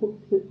Knox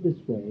puts it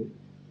this way,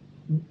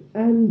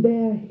 and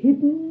their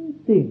hidden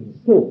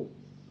thoughts,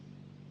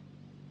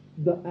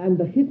 and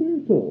the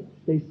hidden thoughts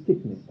they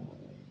signify.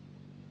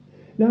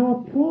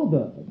 Now, a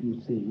proverb,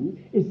 you see,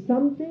 is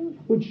something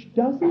which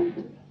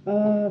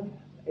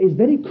is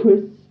very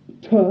crisp,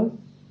 terse,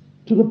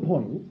 to the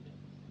point,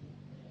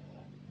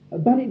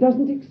 but it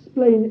doesn't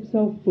explain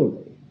itself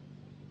fully.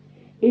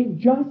 It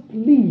just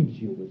leaves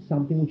you with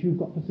something which you've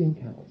got to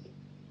think out.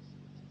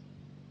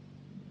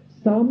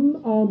 Some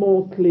are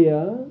more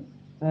clear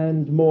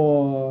and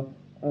more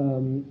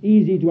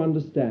easy to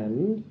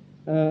understand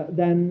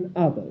than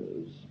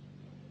others.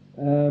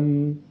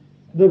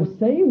 The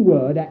same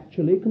word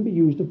actually can be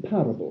used of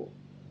parable.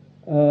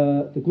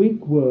 The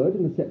Greek word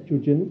in the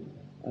Septuagint,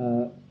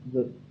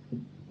 the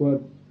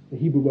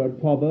Hebrew word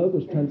proverb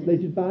was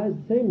translated by is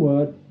the same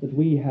word that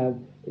we have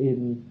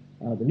in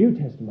the New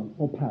Testament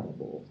for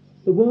parable.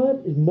 The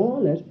word is more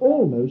or less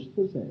almost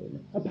the same,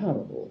 a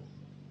parable,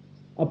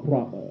 a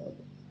proverb.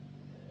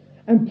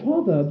 And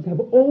proverbs have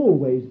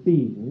always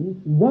been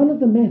one of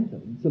the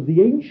methods of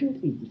the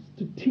ancient East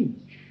to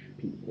teach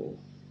people.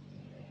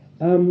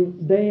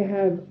 They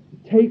have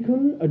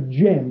taken a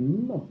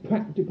gem of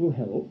practical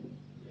help,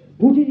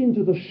 put it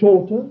into the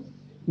shortest,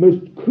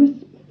 most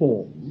crisp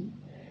form,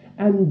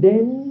 and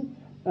then,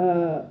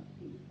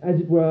 as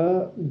it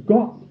were,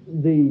 got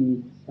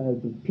the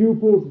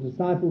pupils, the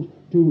disciples,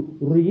 to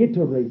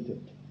reiterate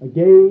it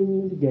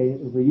again and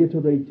again,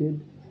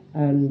 reiterated,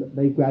 and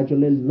they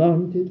gradually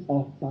learnt it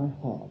off by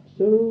heart,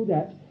 so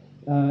that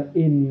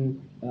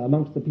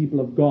amongst the people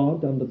of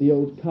God under the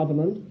Old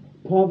Covenant,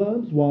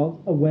 Proverbs was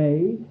a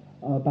way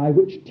by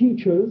which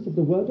teachers of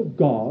the Word of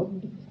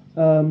God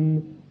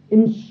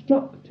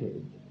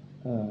instructed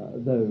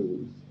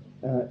those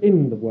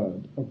in the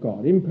Word of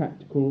God, in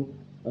practical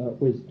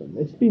wisdom.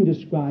 It's been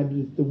described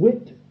as the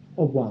wit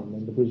of one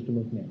and the wisdom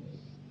of many.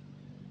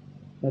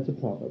 That's a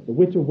proverb, the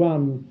wit of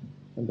one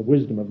and the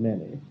wisdom of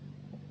many.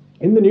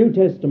 In the New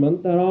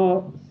Testament, there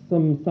are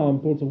some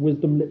samples of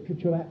wisdom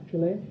literature,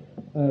 actually.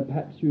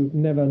 Perhaps you've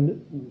never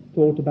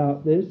thought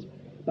about this,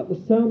 but the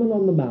Sermon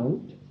on the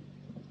Mount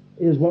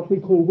is what we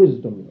call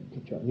wisdom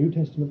literature, New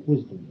Testament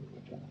wisdom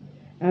literature.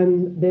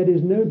 And there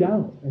is no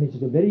doubt, and it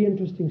is a very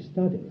interesting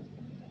study,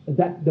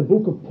 that the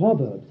book of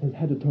Proverbs has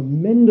had a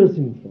tremendous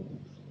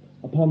influence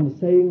upon the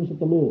sayings of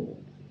the Lord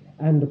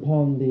and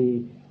upon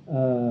the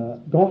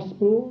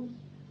Gospels,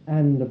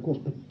 and of course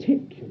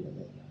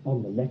particularly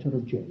on the letter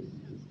of James.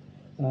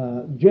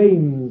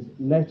 James'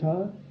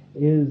 letter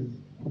is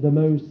the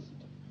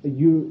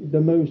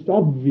most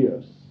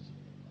obvious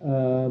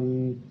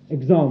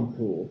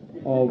example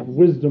of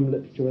wisdom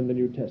literature in the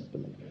New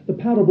Testament. The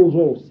parables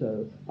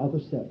also are the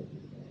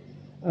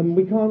same.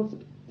 We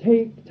can't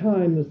take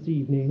time this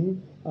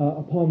evening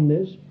upon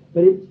this,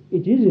 but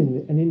it is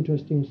an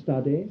interesting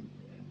study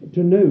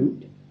to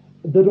note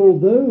that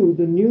although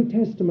the New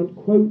Testament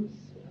quotes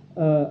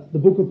the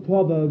book of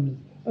Proverbs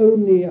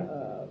only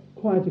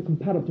quite a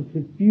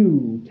comparatively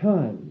few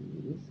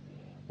times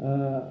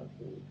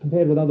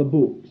compared with other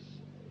books,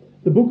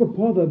 the book of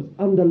Proverbs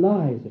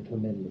underlies a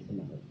tremendous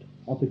amount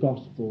of the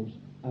Gospels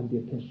and the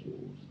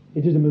Epistles.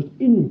 It is a most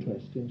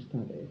interesting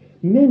study.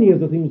 Many of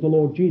the things the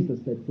Lord Jesus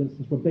said, for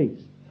instance, were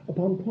based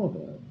upon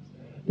Proverbs.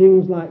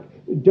 Things like,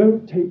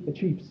 don't take the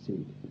chief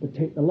seat, but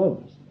take the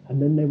lowest,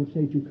 and then they will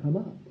say to you, come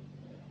up.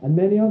 And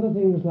many other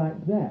things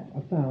like that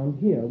are found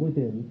here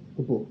within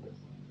the book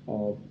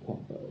of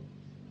Proverbs.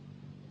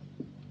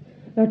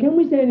 Now, can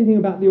we say anything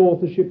about the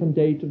authorship and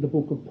date of the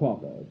book of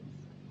Proverbs?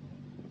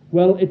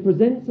 Well, it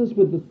presents us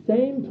with the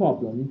same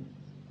problem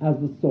as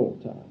the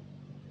Psalter.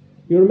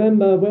 You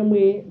remember when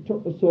we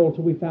took the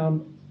Psalter, we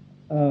found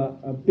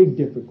a big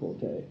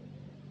difficulty.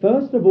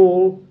 First of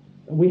all,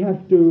 we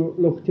have to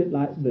look at it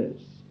like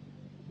this.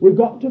 We've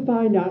got to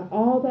find out,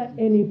 are there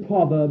any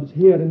proverbs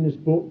here in this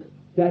book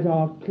that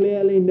are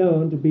clearly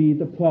known to be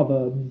the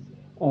proverbs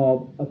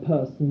of a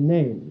person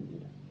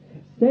named?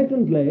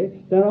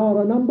 Secondly, there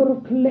are a number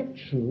of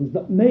collections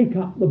that make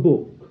up the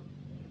book.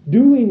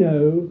 Do we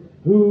know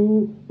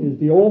who is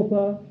the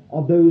author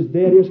of those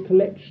various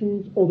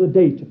collections or the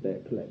date of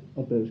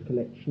those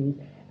collections?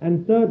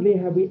 And thirdly,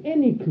 have we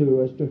any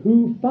clue as to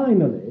who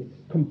finally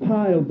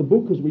compiled the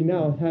book as we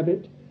now have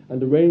it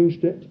and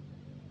arranged it,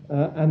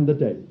 and the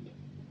date?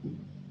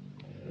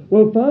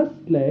 Well,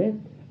 firstly,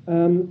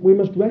 we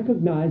must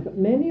recognize that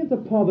many of the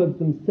proverbs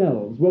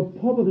themselves were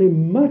probably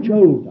much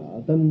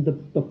older than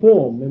the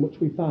form in which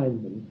we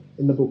find them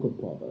in the book of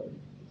Proverbs.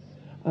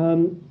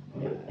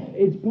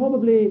 It's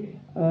probably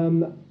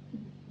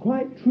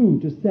quite true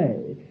to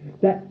say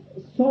that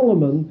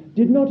Solomon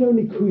did not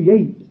only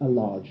create a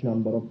large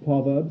number of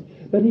proverbs,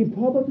 but he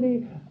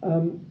probably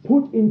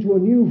put into a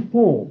new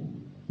form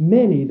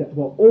many that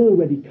were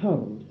already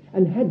current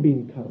and had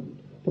been current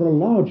for a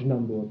large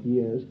number of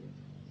years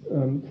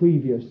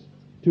previous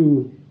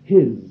to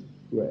his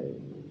reign.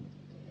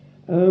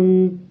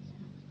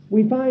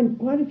 We find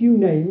quite a few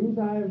names.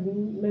 I've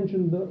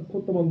mentioned,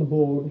 put them on the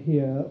board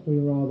here in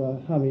a rather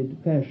hurried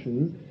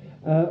fashion.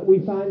 We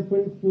find, for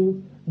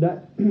instance,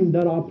 that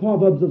there are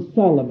Proverbs of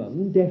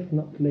Solomon,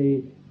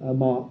 definitely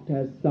marked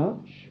as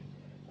such,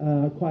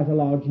 quite a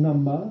large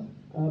number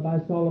by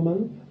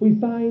Solomon. We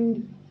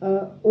find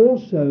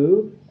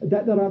also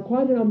that there are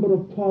quite a number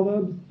of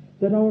Proverbs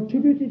that are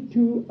attributed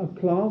to a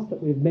class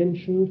that we've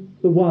mentioned,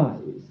 the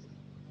wise.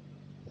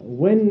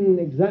 When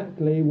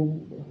exactly,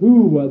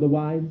 who were the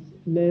wise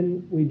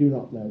men, we do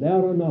not know. They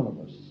are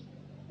anonymous,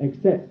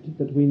 except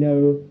that we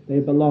know they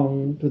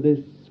belong to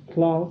this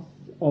class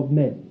of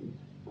men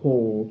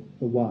called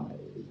the wise.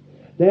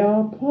 They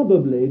are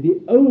probably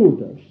the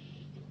oldest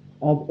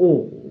of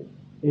all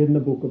in the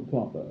book of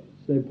Proverbs.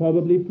 They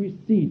probably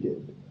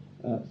preceded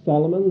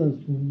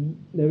Solomon.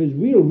 There is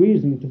real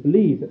reason to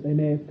believe that they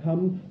may have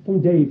come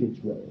from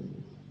David's reign.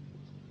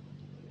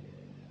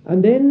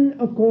 And then,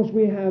 of course,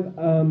 we have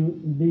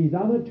these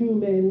other two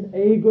men,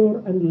 Agur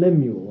and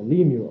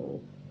Lemuel.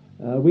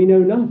 We know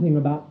nothing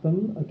about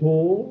them at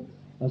all.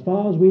 As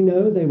far as we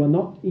know, they were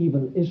not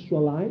even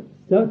Israelites.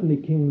 Certainly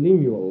King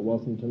Lemuel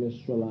wasn't an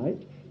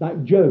Israelite.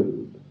 Like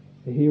Job,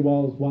 he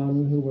was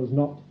one who was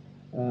not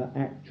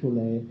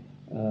actually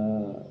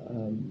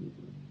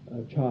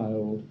a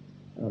child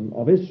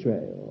of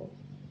Israel.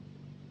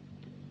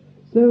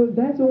 So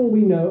that's all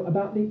we know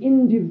about the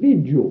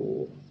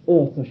individual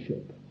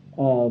authorship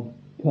of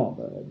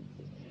Proverbs.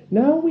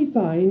 Now we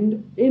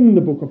find in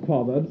the book of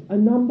Proverbs a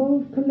number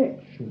of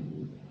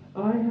collections.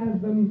 I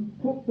have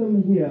put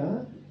them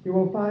here. You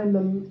will find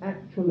them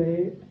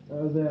actually,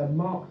 they're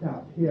marked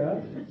out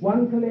here.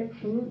 One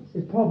collection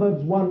is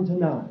Proverbs 1 to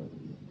 9.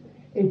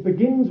 It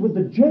begins with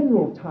the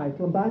general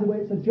title, and by the way,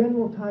 it's a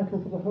general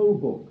title for the whole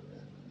book.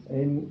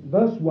 In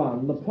verse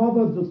 1, the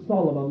Proverbs of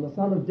Solomon, the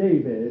son of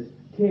David,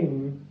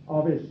 king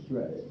of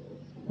Israel.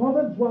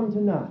 Proverbs 1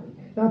 to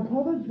 9. Now,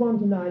 Proverbs 1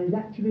 to 9 is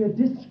actually a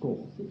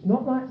discourse. It's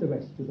not like the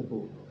rest of the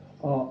book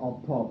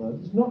of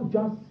Proverbs. It's not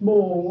just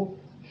small,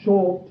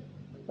 short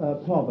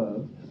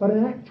Proverbs, but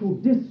an actual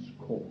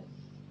discourse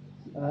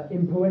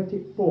in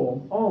poetic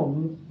form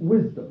on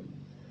wisdom.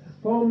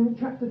 From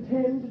chapter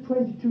 10 to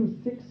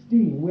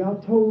 22:16, we are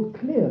told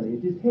clearly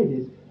it is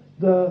headed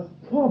the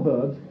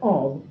Proverbs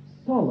of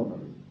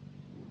Solomon.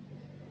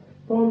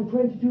 From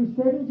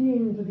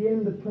 22:17 to the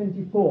end of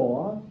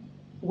 24,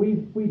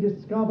 we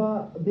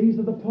discover these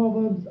are the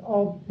Proverbs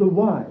of the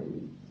wise.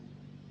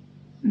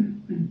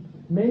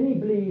 Many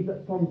believe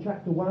that from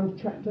chapter 1 to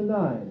chapter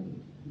 9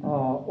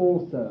 are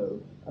also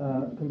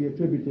can be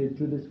attributed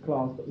to this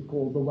class that we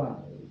call the wise.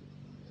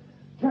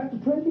 Chapter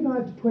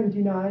 25 to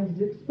 29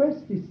 is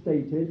expressly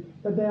stated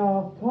that they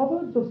are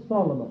Proverbs of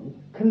Solomon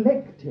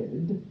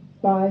collected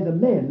by the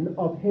men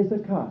of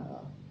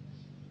Hezekiah.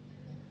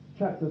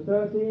 Chapter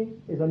 30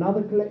 is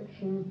another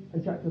collection,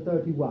 and chapter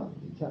 31.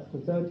 Chapter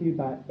 30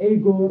 by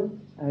Agur,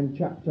 and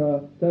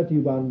chapter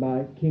 31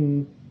 by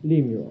King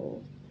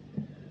Lemuel.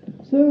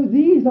 So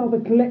these are the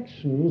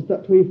collections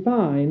that we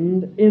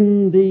find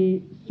in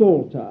the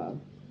Psalter.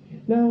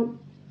 Now,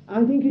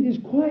 I think it is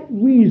quite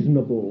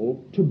reasonable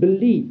to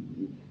believe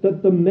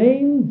that the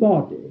main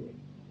body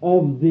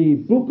of the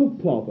book of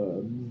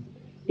Proverbs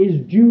is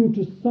due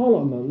to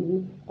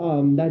Solomon,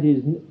 that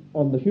is,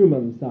 on the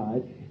human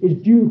side, is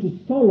due to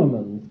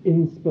Solomon's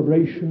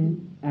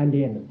inspiration and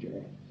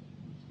energy.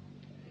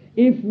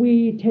 If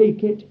we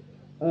take it,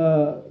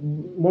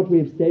 what we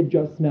have said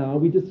just now,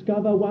 we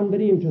discover one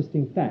very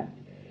interesting fact,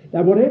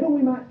 that whatever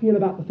we might feel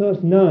about the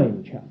first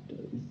 9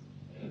 chapters,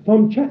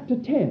 from chapter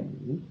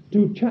 10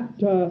 to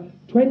chapter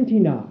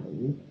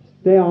 29,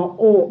 they are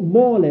all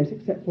more or less,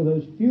 except for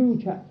those few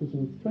chapters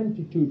from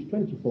 22 to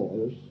 24,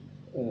 those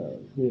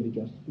really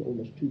just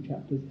almost 2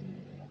 chapters,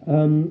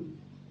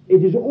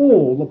 it is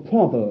all the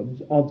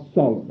Proverbs of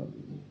Solomon.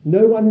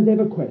 No one has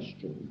ever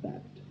questioned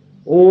that.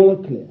 All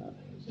are clear.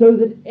 So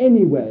that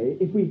anyway,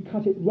 if we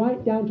cut it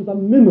right down to the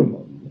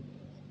minimum,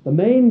 the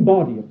main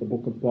body of the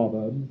book of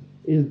Proverbs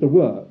is the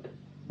work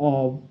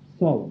of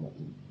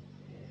Solomon.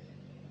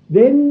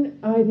 Then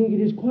I think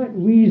it is quite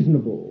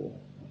reasonable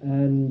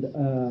and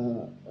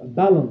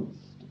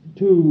balanced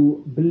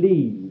to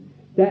believe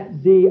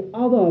that the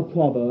other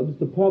Proverbs,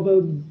 the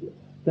Proverbs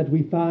that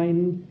we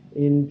find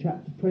in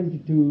chapter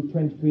 22,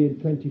 23,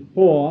 and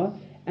 24,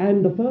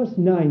 and the first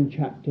 9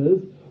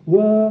 chapters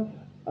were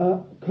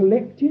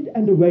collected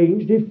and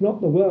arranged, if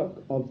not the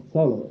work of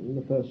Solomon,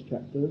 the first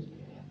chapters,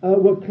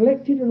 were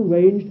collected and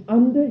arranged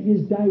under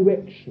his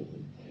direction.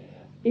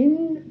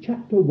 In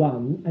chapter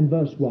 1 and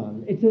verse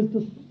 1, it says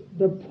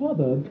the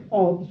Proverbs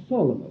of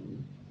Solomon.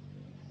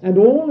 And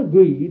all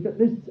agree that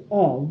this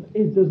of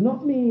does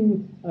not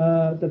mean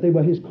that they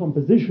were his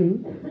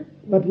composition,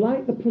 but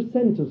like the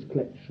Precentor's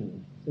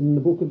collection in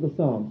the book of the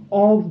Psalms,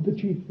 of the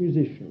chief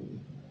musician,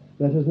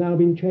 that has now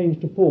been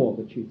changed to for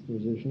the chief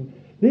musician.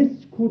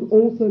 This could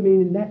also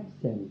mean in that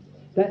sense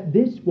that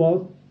this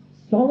was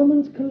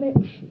Solomon's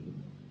collection.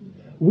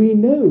 We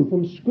know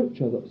from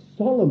Scripture that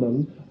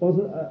Solomon was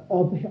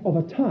of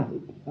a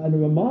type, and a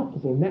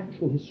remarkable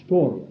natural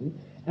historian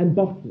and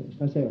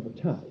botanist, I say of a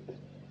type,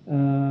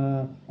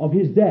 of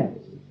his day.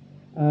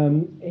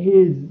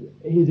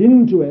 His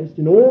interest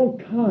in all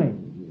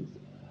kinds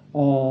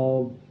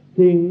of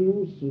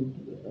things,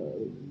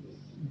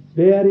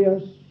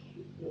 various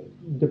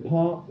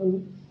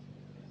departments,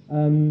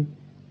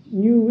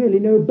 knew really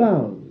no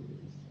bounds.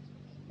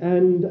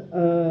 And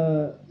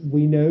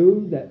we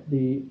know that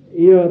the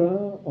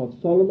era of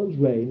Solomon's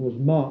reign was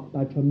marked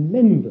by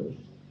tremendous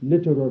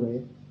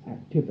literary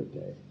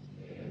activity.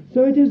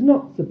 So it is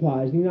not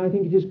surprising, I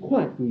think it is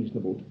quite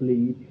reasonable to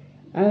believe,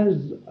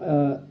 as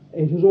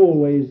it has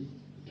always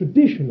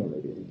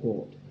traditionally been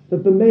thought,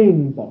 that the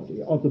main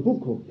body of the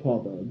book of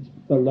Proverbs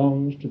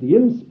belongs to the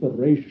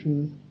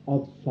inspiration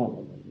of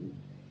Solomon.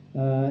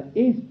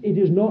 If it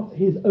is not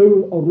his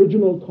own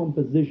original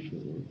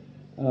composition,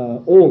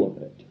 all of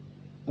it,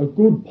 a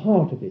good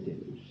part of it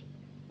is,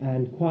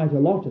 and quite a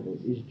lot of it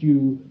is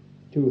due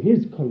to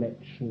his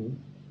collection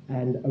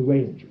and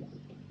arrangement.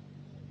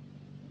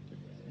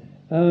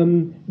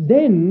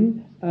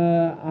 Then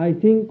I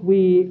think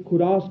we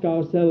could ask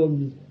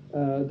ourselves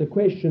the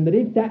question that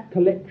if that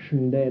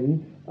collection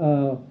then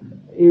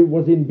it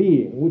was in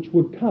being, which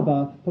would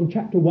cover from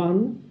chapter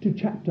 1 to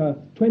chapter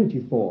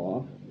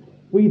 24,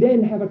 we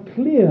then have a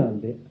clear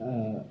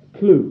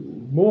clue,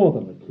 more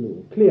than a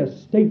clue, a clear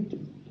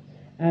statement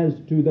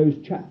as to those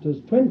chapters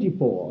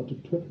 24 to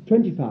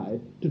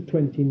 25 to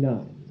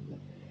 29.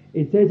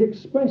 It says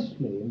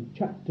expressly in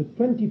chapter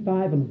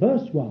 25 and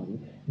verse 1,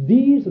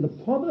 these are the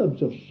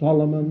Proverbs of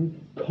Solomon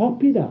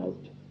copied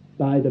out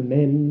by the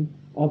men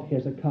of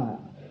Hezekiah.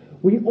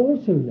 We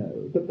also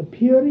know that the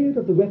period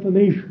of the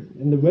Reformation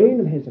in the reign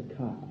of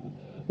Hezekiah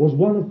was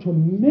one of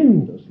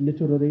tremendous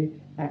literary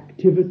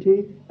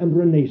activity and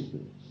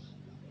renaissance.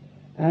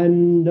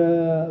 And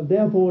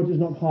therefore it is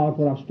not hard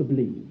for us to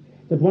believe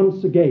that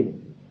once again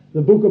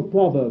the book of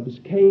Proverbs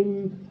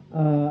came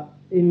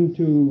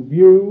into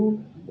view.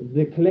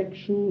 The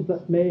collections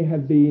that may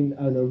have been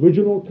an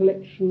original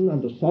collection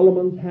under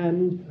Solomon's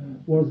hand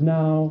was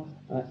now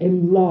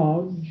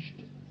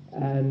enlarged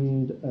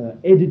and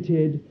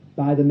edited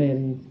by the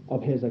men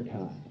of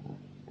Hezekiah.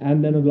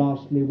 And then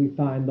lastly we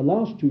find the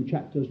last 2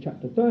 chapters,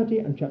 chapter 30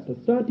 and chapter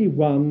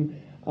 31,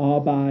 are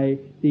by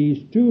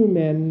these 2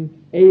 men,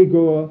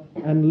 Agur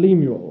and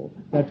Lemuel,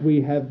 that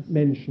we have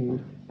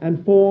mentioned,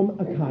 and form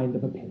a kind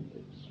of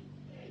appendix.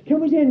 Can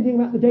we say anything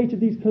about the date of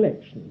these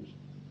collections?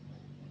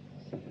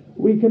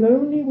 We can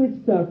only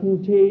with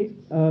certainty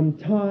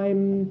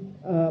time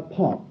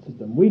parts of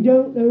them. We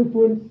don't know,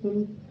 for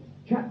instance,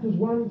 chapters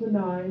 1 to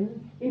 9,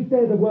 if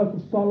they're the work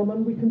of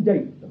Solomon, we can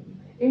date them.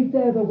 If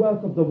they're the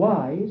work of the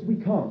wise, we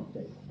can't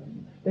date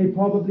them. They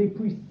probably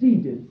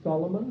preceded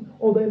Solomon,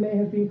 or they may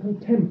have been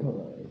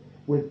contemporary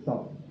with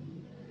Solomon.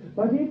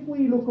 But if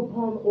we look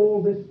upon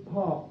all this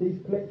part, these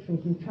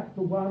collections from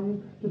chapter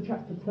 1 to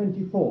chapter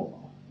 24,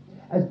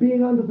 as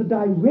being under the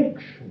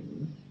direction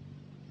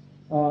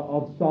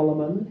of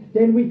Solomon,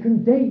 then we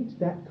can date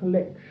that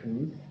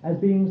collection as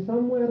being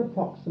somewhere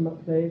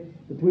approximately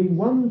between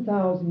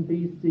 1000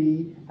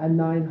 BC and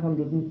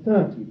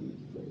 930 BC.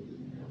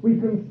 We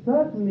can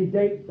certainly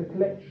date the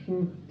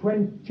collection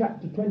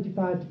chapter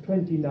 25 to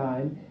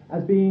 29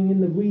 as being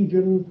in the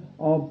region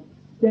of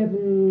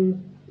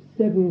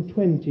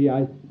 720,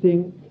 I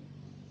think,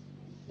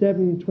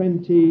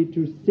 720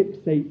 to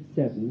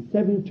 687,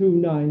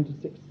 729 to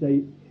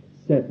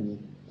 687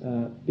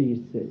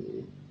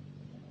 BC.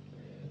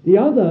 The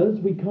others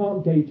we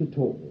can't date at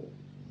all.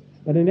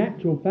 But in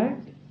actual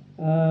fact,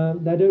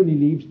 that only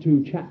leaves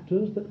 2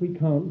 chapters that we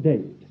can't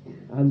date,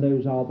 and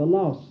those are the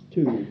last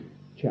 2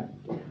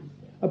 chapters.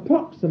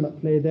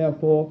 Approximately,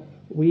 therefore,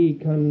 we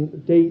can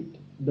date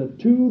the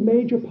 2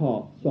 major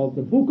parts of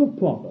the book of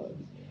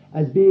Proverbs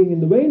as being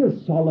in the reign of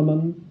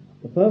Solomon,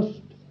 the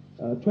first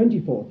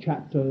 24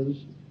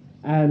 chapters,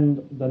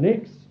 and the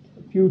next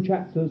few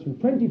chapters from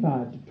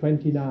 25 to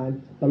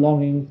 29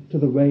 belonging to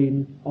the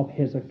reign of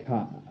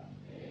Hezekiah.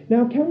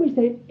 Now, can we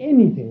say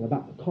anything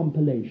about the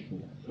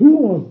compilation? Who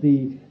was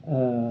the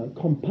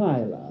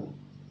compiler?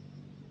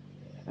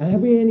 And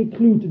have we any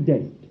clue to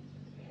date?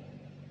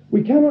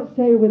 We cannot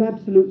say with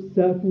absolute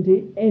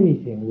certainty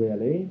anything,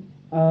 really,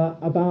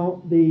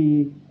 about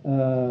the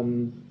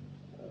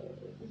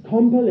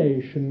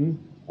compilation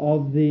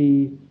of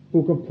the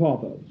book of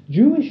Proverbs.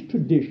 Jewish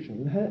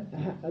tradition,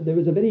 there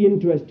is a very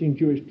interesting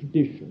Jewish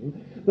tradition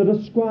that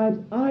ascribes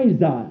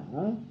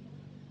Isaiah,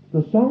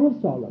 the Song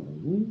of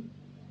Solomon,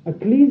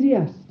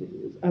 Ecclesiastes,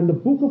 and the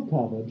book of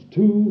Proverbs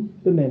to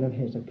the men of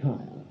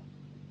Hezekiah.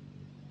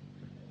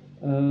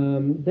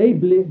 They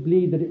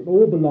believe that it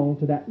all belonged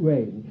to that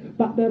reign.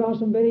 But there are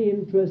some very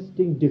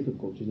interesting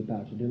difficulties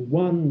about it. And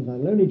one,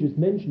 I'll only just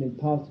mention in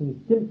passing, is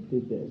simply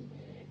this.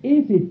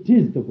 If it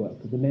is the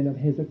work of the men of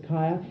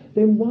Hezekiah,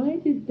 then why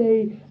did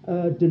they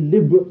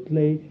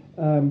deliberately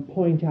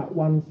point out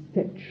one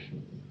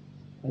section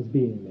as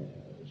being there?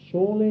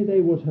 Surely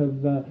they would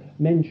have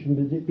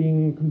mentioned it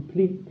being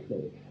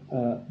completely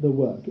the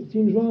work. It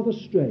seems rather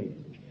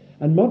strange.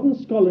 And modern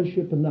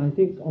scholarship, and I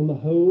think on the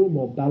whole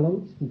more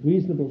balanced and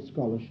reasonable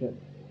scholarship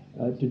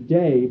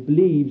today,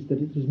 believes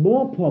that it is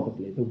more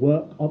probably the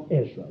work of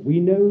Ezra. We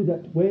know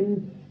that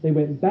when they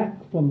went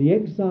back from the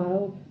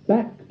exile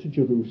back to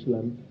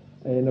Jerusalem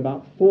in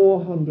about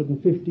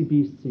 450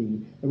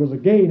 BC, there was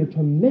again a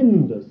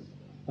tremendous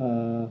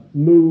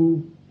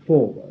move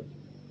forward.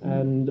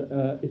 And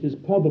it is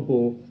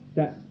probable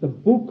that the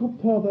book of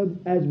Proverbs,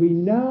 as we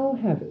now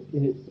have it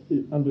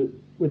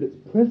with its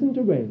present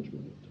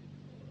arrangement,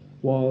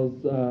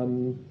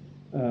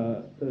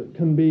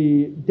 can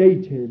be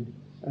dated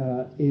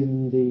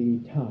in the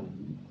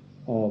time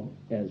of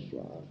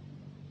Ezra.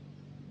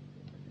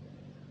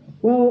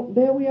 Well,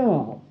 there we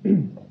are.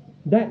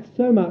 That's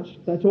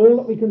all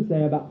that we can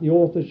say about the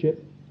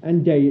authorship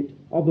and date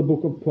of the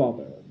book of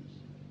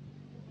Proverbs.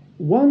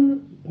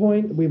 One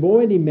point we've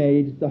already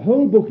made, the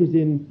whole book is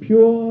in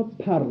pure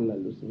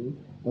parallelism.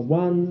 The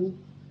one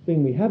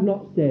thing we have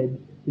not said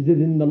is that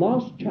in the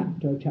last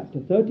chapter, chapter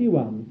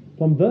 31,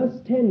 from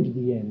verse 10 to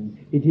the end,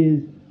 it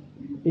is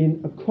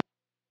in a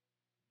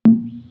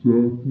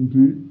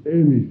certainty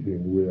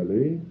anything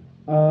really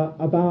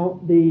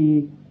about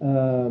the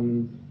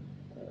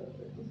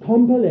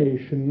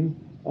compilation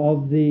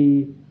of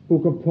the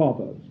book of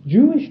Proverbs.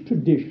 Jewish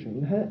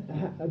tradition,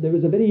 there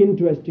is a very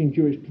interesting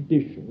Jewish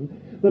tradition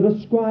that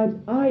ascribes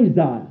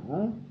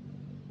Isaiah,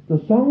 the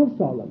Song of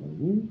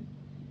Solomon,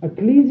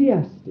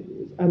 Ecclesiastes,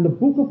 and the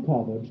book of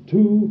Proverbs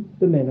to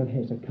the men of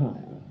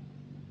Hezekiah.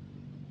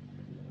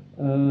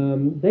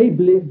 They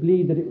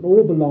believe that it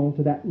all belonged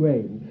to that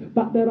reign.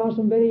 But there are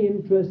some very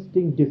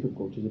interesting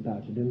difficulties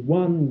about it. And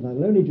one,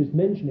 I'll only just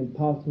mention in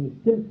passing, is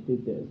simply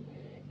this.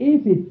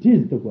 If it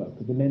is the work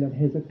of the men of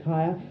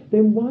Hezekiah,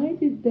 then why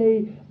did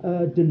they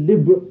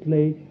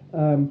deliberately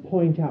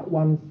point out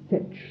one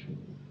section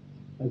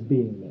as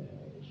being there?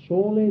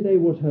 Surely they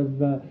would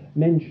have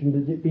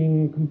mentioned it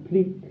being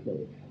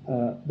completely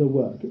the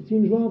work. It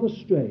seems rather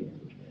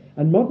strange.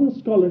 And modern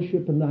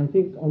scholarship, and I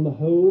think on the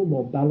whole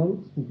more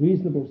balanced and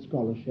reasonable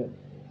scholarship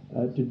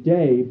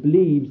today,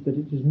 believes that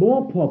it is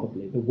more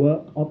probably the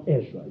work of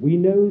Ezra. We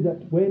know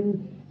that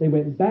when they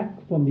went back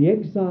from the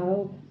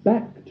exile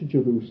back to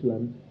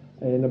Jerusalem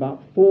in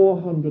about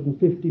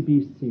 450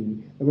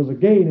 BC, there was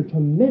again a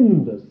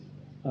tremendous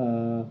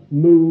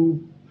move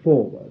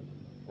forward.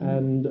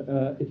 And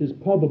it is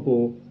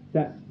probable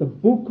that the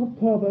book of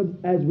Proverbs,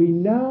 as we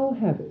now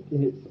have it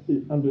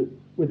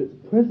with its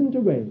present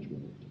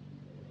arrangement,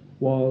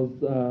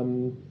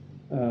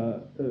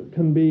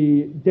 can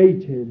be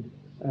dated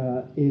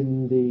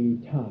in the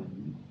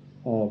time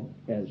of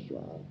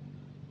Ezra.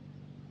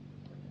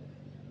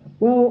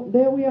 Well,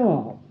 there we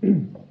are.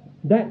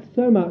 That's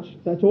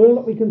all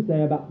that we can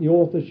say about the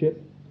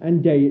authorship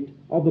and date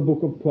of the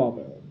book of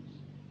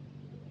Proverbs.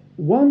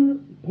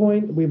 One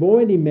point we've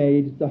already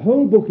made, the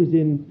whole book is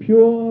in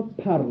pure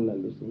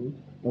parallelism.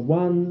 The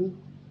one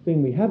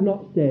thing we have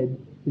not said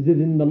is that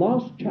in the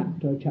last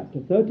chapter, chapter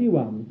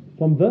 31,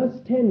 from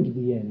verse 10 to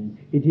the end,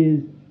 it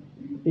is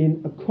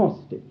in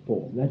acrostic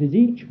form. That is,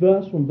 each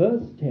verse from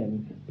verse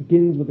 10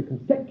 begins with a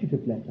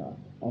consecutive letter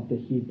of the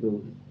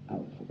Hebrew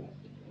alphabet.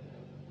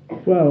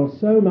 Well,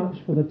 so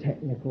much for the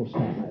technical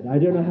side. I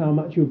don't know how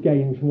much you've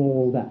gained from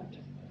all that.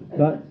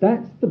 But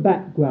that's the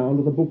background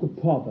of the book of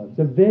Proverbs,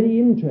 a very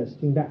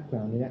interesting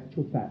background in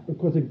actual fact,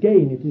 because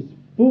again it is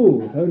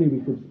full, if only we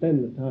could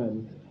spend the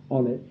time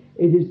on it,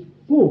 it is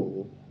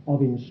full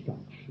of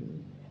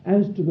instruction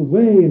as to the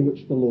way in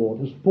which the Lord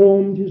has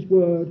formed his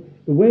word,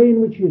 the way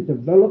in which he has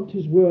developed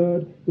his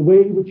word, the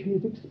way in which he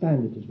has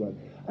expanded his word.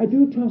 I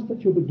do trust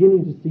that you're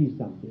beginning to see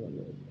something of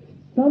this.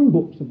 Some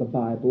books of the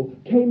Bible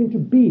came into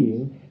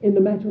being in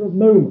the matter of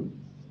moments.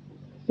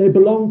 They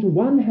belonged to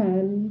one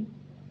hand,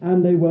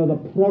 and they were the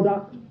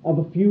product of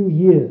a few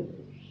years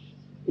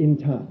in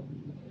time.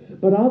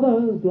 But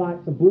others,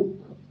 like the book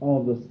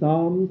of the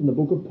Psalms and the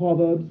book of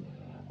Proverbs,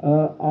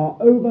 are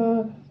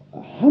over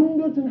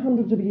hundreds and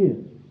hundreds of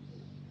years.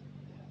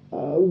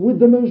 with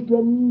the most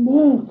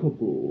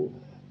remarkable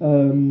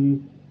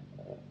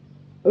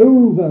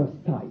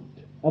oversight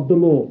of the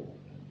Lord,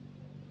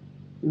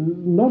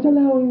 not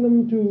allowing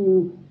them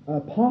to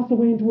pass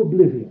away into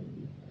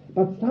oblivion,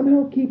 but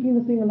somehow keeping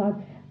the thing alive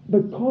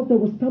because there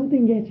was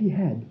something yet he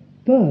had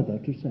further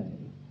to say.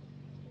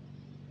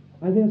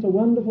 I think it's a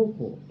wonderful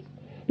thought,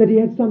 that he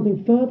had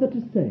something further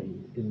to say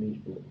in these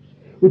books,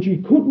 which he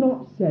could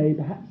not say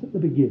perhaps at the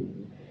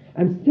beginning,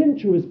 and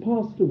centuries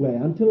passed away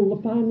until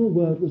the final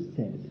word was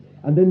said,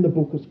 and then the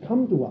book has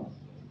come to us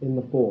in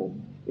the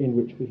form in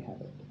which we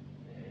have it.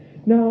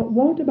 Now,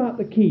 what about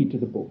the key to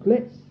the book?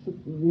 Let's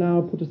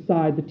now put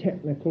aside the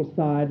technical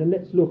side and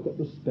let's look at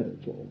the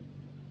spiritual.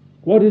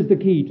 What is the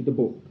key to the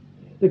book?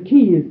 The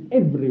key is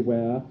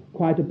everywhere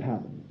quite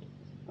apparent.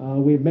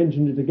 We've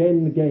mentioned it again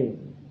and again.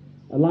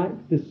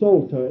 Like the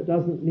Psalter, it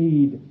doesn't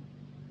need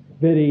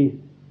very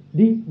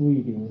deep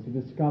reading to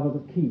discover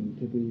the key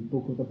to the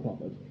book of the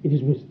Proverbs. It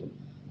is wisdom.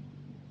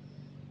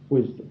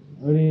 Wisdom.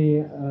 Only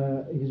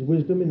it is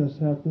wisdom in a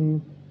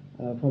certain,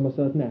 from a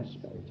certain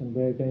aspect, and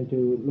we're going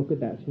to look at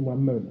that in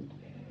one moment.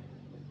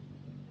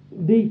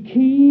 The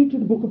key to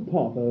the book of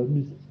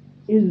Proverbs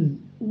is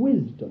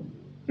wisdom.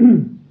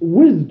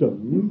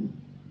 Wisdom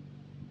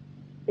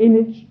in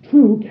its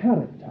true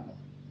character.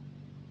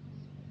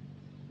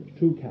 Its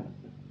true character.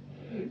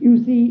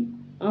 You see,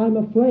 I'm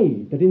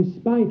afraid that in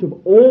spite of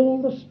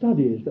all the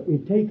studies that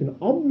we've taken,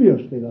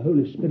 obviously the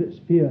Holy Spirit's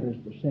sphere is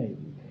the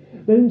same,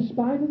 that in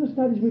spite of the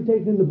studies we've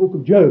taken in the book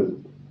of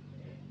Job,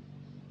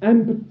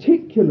 and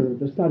particularly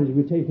the studies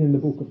we've taken in the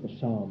book of the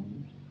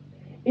Psalms,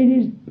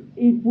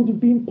 it would have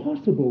been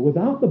possible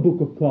without the book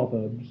of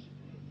Proverbs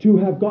to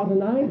have got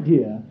an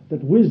idea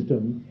that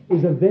wisdom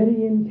is a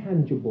very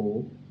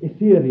intangible,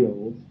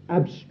 ethereal,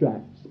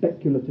 abstract,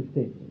 speculative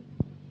thing.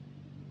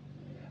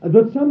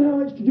 That somehow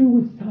it's to do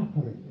with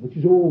suffering, which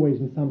is always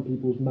in some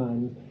people's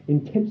minds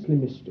intensely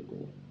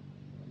mystical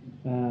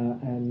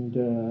and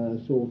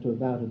sort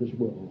of out of this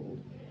world.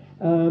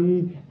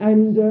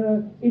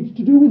 It's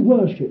to do with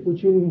worship,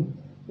 which in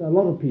a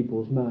lot of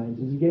people's minds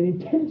is again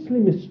intensely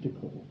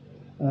mystical,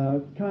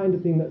 kind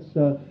of thing that's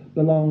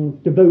belongs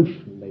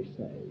devotion, they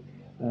say,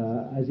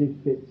 as if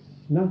it's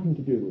nothing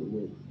to do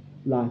with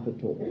life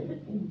at all.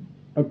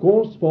 Of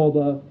course, for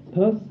the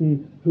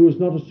person who is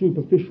not a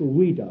superficial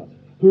reader,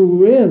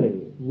 who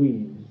really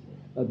reads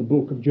the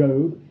book of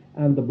Job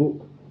and the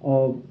book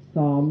of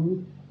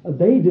Psalms,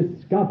 they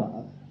discover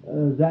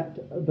that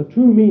the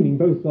true meaning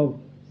both of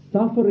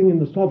suffering in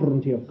the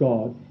sovereignty of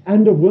God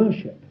and of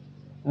worship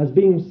as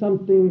being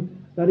something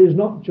that is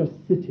not just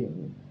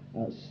sitting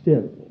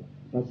still,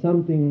 but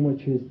something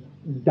which is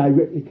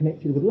directly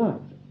connected with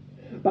life.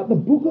 But the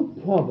book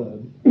of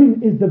Proverbs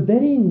is the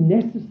very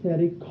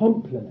necessary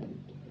complement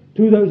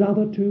to those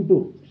other two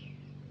books,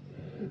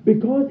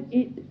 because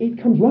it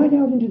comes right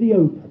out into the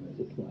open, as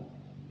it were.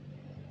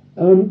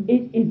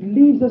 It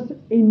leaves us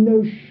in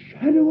no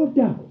shadow of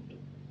doubt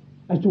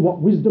as to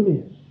what wisdom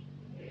is.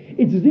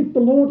 It's as if the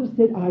Lord has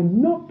said,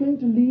 I'm not going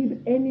to leave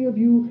any of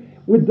you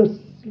with the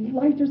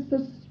slightest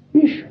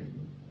suspicion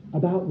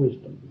about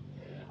wisdom.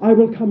 I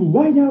will come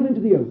right out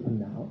into the open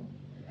now,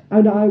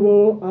 and I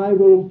will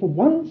for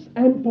once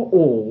and for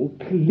all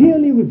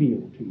clearly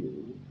reveal to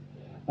you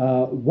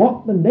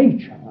what the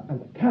nature and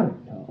the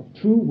character of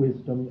true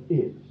wisdom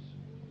is.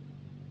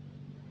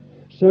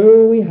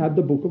 So we have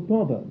the book of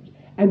Proverbs,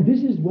 and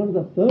this is one of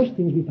the first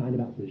things we find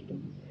about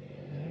wisdom.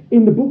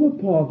 In the book of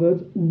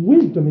Proverbs,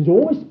 wisdom is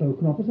always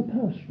spoken of as a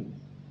person.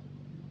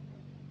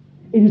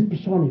 It is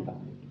personified.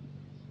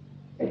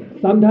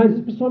 Sometimes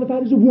it's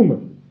personified as a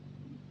woman,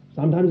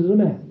 sometimes as a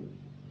man,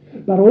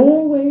 but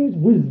always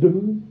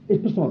wisdom is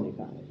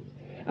personified.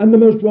 And the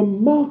most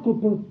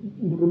remarkable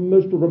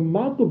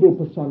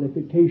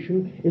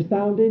personification is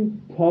found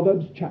in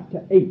Proverbs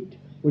chapter 8,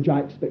 which I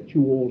expect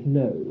you all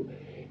know.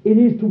 It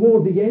is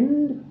toward the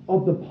end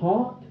of the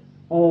part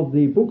of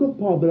the book of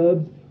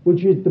Proverbs,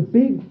 which is the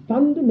big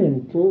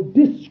fundamental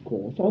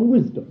discourse on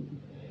wisdom.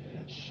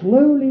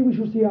 Slowly, we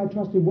shall see, I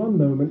trust in one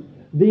moment,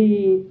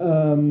 the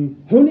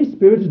Holy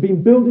Spirit has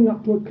been building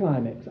up to a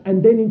climax,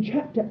 and then in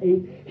chapter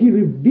 8 he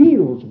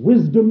reveals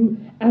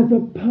wisdom as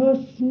a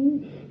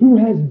person who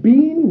has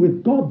been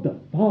with God the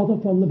Father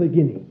from the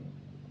beginning.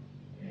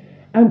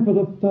 And for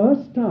the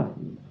first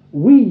time,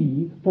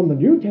 we, from the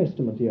New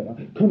Testament era,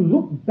 can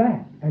look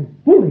back and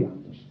fully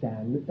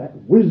understand that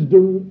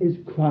wisdom is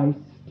Christ,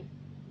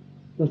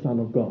 the Son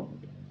of God.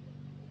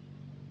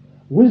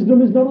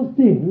 Wisdom is not a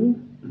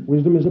thing,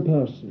 wisdom is a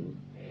person.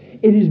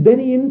 It is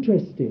very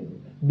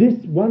interesting, this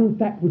one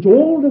fact which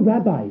all the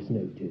rabbis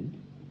noted,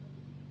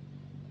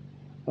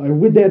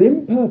 with their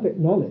imperfect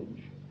knowledge,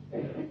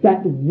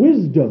 that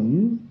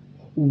wisdom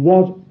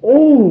was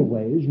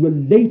always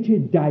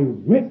related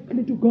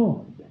directly to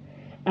God.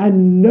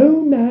 And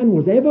no man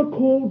was ever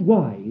called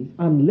wise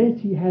unless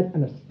he had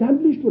an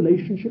established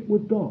relationship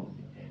with God.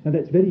 Now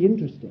that's very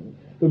interesting.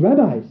 The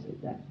rabbis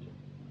said that.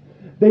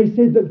 They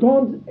said that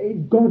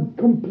God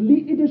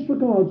completely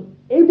disregards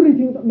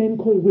everything that men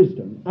call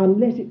wisdom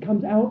unless it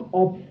comes out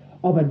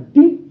of a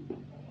deep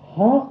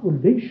heart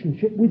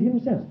relationship with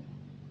himself.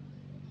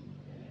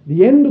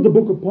 The end of the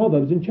book of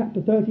Proverbs in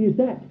chapter 30 is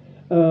that.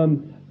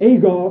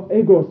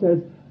 Agur says,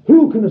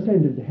 who can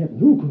ascend into heaven?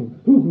 Who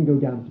can go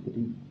down to the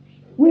deep?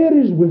 Where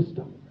is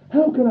wisdom?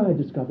 How can I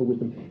discover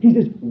wisdom? He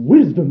says,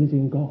 wisdom is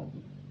in God.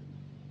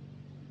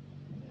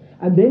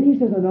 And then he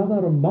says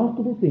another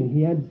remarkable thing.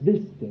 He adds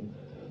this thing.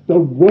 The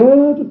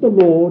word of the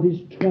Lord is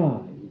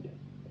tried.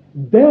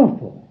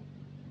 Therefore,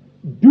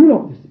 do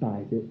not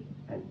despise it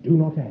and do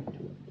not add to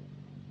it.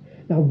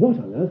 Now, what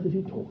on earth is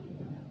he talking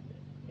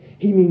about?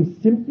 He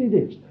means simply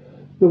this.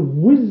 The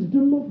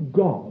wisdom of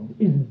God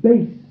is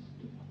based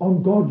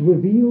on God's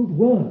revealed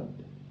word.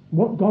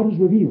 What God has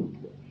revealed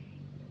to us.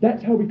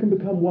 That's how we can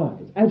become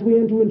wise. As we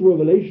enter into a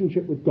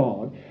relationship with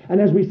God, and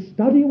as we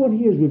study what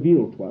he has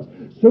revealed to us,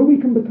 so we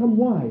can become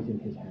wise in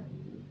his hands.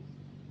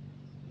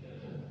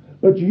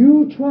 But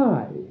you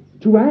try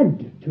to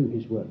add to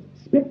his word.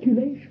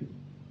 Speculation.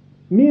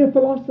 Mere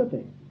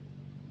philosophy.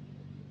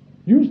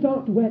 You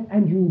start to add,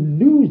 and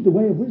you lose the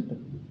way of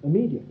wisdom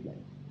immediately.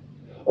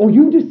 Or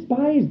you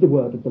despise the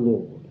word of the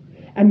Lord,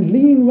 and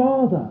lean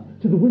rather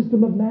to the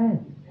wisdom of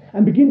man,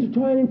 and begin to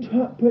try and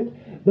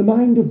interpret the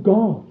mind of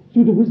God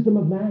through the wisdom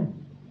of man.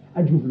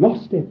 And you've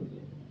lost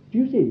everything. Do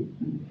you see?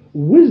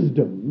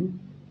 Wisdom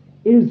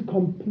is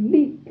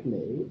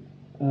completely,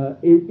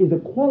 is a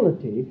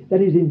quality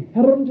that is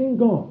inherent in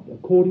God,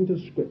 according to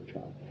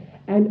Scripture.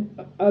 And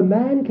a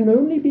man can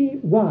only be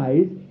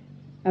wise,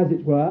 as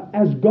it were,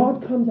 as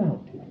God comes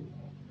out to him.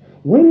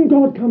 When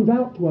God comes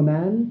out to a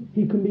man,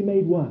 he can be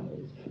made wise.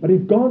 But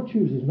if God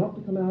chooses not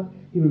to come out,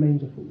 he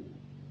remains a fool.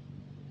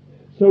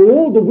 So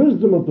all the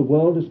wisdom of the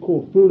world is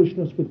called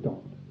foolishness with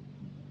God.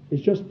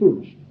 It's just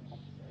foolishness.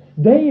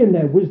 They in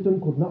their wisdom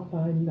could not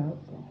find out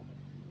God.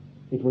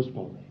 It was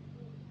folly.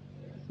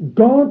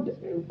 God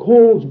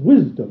calls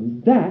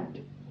wisdom that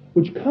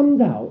which comes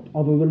out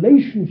of a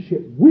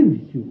relationship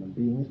with human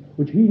beings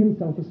which he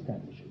himself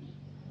establishes.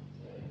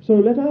 So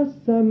let us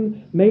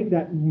make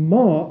that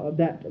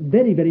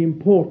very, very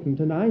important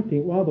and I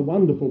think rather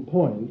wonderful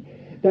point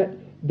that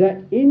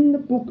in the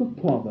book of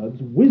Proverbs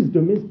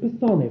wisdom is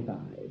personified,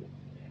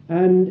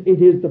 and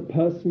it is the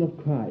person of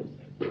Christ.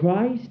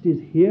 Christ is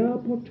here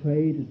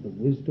portrayed as the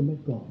wisdom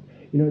of God.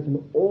 You know, it's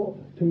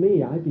to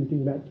me, I've been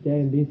thinking about it today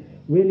and been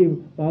really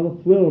rather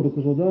thrilled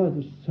because although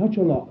there's such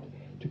a lot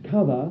to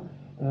cover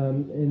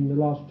in the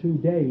last 2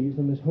 days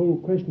on this whole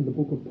question of the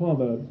book of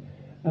Proverbs,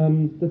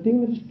 the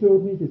thing that has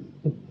thrilled me is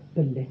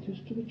the letters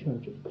to the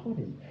church at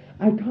Corinth.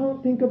 I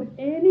can't think of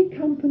any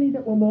company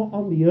that were more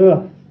on the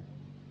earth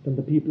than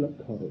the people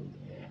at Corinth.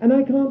 And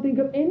I can't think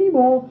of any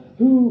more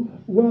who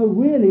were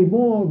really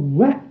more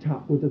wrapped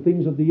up with the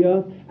things of the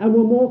earth and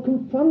were more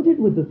confronted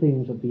with the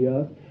things of the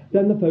earth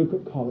than the folk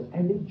at Corinth.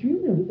 And do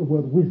you know that the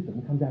word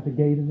wisdom comes out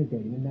again and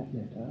again in that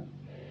letter?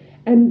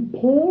 And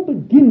Paul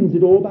begins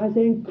it all by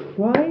saying,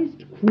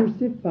 Christ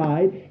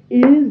crucified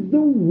is the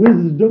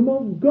wisdom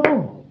of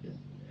God.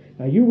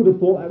 Now you would have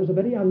thought that was a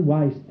very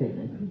unwise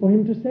thing for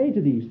him to say to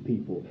these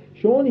people.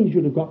 Surely he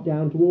should have got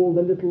down to all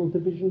the little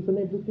divisions and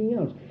everything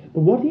else.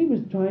 But what he was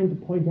trying to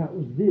point out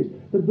was this,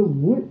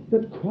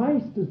 that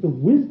Christ as the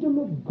wisdom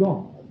of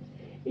God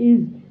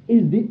is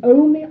the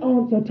only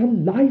answer to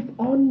life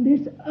on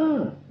this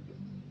earth.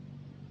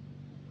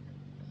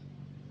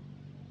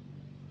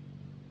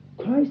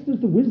 Christ as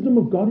the wisdom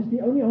of God is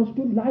the only answer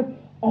to life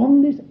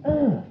on this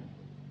earth.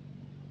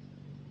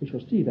 We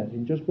shall see that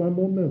in just one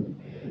more moment.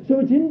 So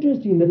it's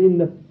interesting that in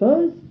the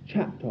first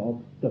chapter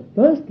of the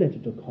first letter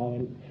to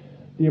Corinth,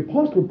 the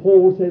Apostle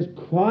Paul says,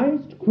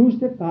 Christ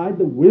crucified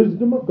the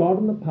wisdom of God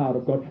and the power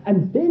of God.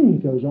 And then he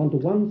goes on to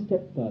one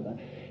step further.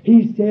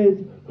 He says,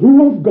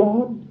 who of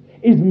God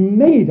is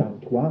made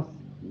unto us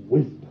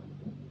wisdom.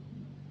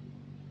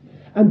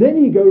 And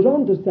then he goes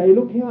on to say,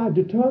 look here, I've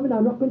determined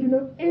I'm not going to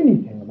know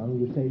anything among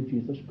you save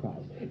Jesus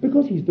Christ,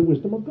 because he's the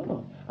wisdom of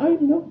God.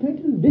 I'm not going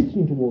to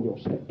listen to all your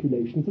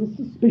speculations and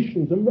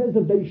suspicions and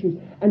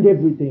reservations and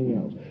everything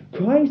else.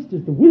 Christ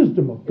is the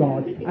wisdom of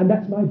God, and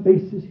that's my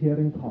basis here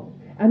in Corinth.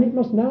 And it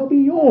must now be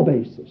your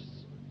basis.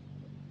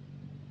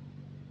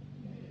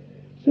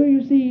 So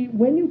you see,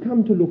 when you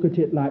come to look at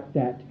it like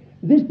that,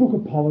 this book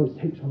of Proverbs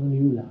takes on a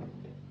new light.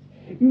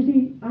 You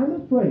see,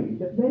 I'm afraid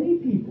that many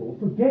people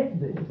forget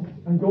this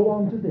and go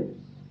on to this.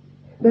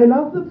 They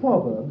love the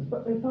Proverbs,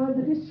 but they find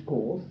the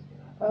discourse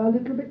a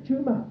little bit too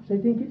much. They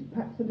think it's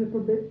perhaps a little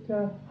bit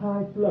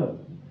high-flown.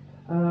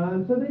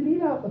 And so they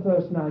leave out the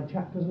first 9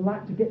 chapters and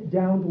like to get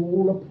down to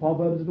all the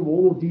Proverbs that are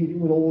all dealing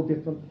with all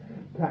different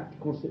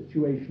practical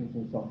situations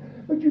and so on.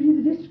 But you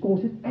see, the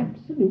discourse is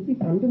absolutely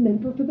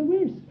fundamental to the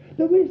rest.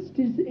 The rest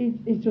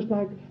is just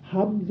like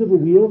hubs of a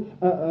wheel,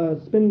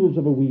 spindles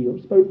of a wheel,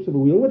 spokes of a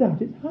wheel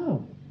without its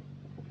hub.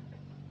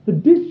 The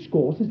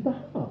discourse is the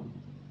hub.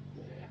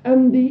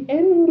 And the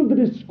end of the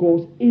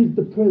discourse is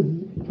the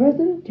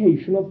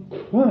presentation of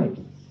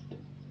Christ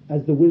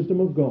as the wisdom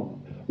of God.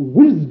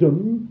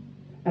 Wisdom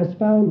as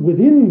found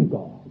within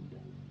God,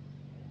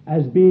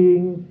 as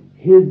being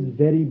his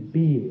very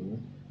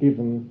being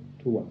given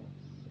to us.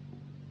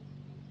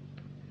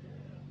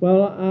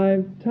 Well,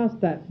 I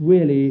trust that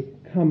really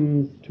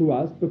comes to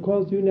us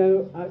because, you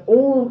know,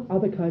 all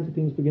other kinds of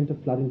things begin to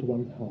flood into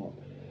one's heart.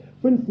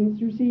 For instance,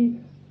 you see,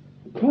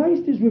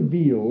 Christ is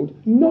revealed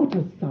not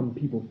as some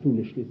people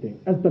foolishly think,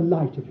 as the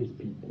light of his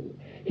people.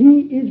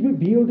 He is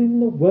revealed in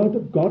the Word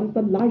of God as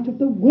the light of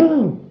the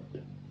world.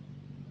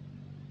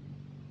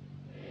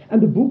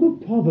 And the book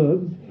of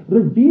Proverbs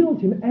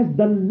reveals him as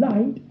the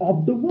light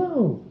of the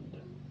world.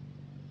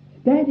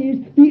 That is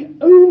the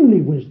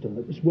only wisdom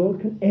that this world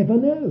can ever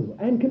know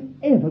and can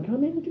ever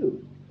come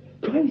into.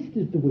 Christ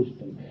is the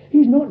wisdom.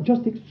 He's not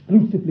just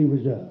exclusively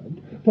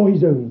reserved for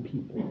his own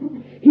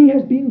people. He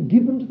has been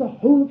given to the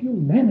whole of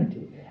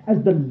humanity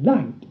as the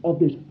light of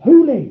this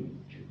whole age,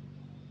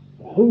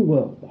 the whole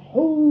world, the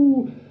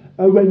whole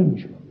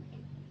arrangement,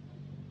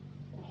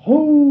 the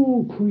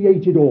whole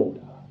created order.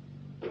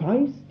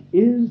 Christ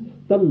is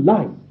the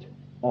light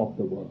of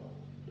the world,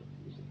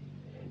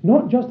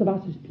 not just of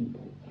us as people.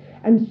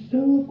 And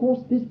so, of course,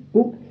 this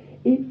book,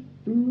 it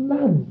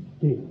floods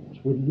things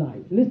with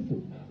light.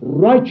 Listen,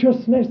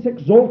 righteousness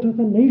exalteth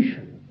a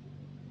nation,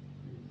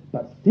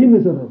 but sin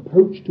is a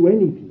reproach to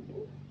any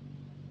people.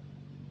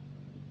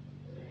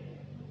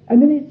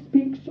 And then it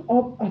speaks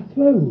of a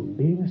throne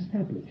being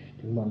established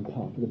in one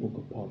part of the book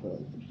of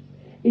Proverbs.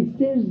 It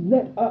says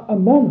that a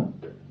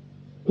monarch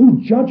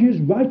who judges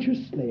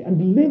righteously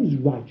and lives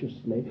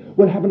righteously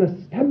will have an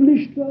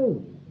established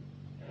throne.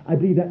 I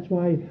believe that's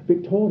why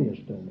Victoria's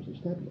throne was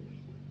established.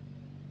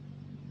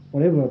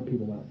 Whatever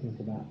people might think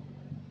about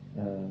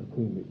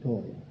Queen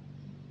Victoria.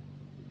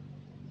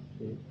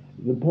 See,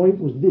 the point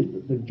was this,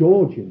 that the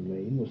Georgian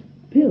reign was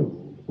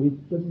filled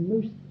with the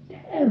most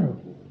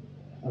terrible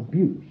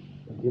abuse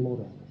and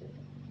immorality.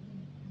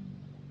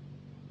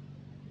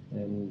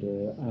 And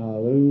our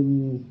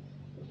own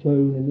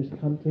throne in this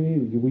country,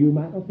 you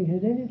might not think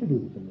has anything to do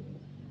with them,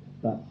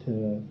 but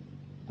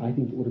I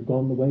think it would have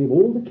gone the way of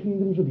all the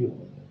kingdoms of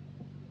Europe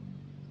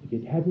if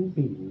it hadn't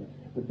been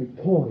that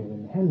Victoria,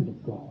 in the hands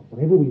of God,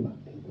 whatever we might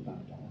think about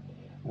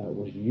her,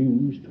 was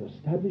used to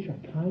establish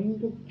a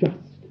kind of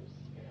justice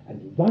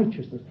and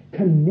righteousness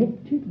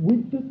connected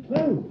with the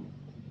throne.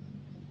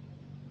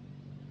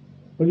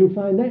 Well, you'll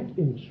find that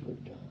in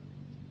Scripture.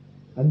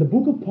 And the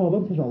book of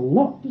Proverbs has a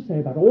lot to say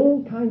about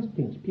all kinds of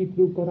things. People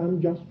who've got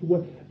unjust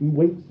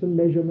weights and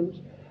measurements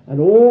and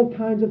all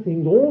kinds of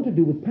things, all to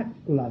do with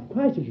practical life.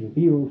 Christ is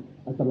revealed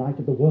as the light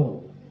of the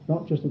world,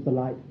 not just as the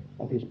light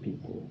of his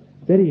people.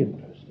 Very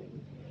interesting.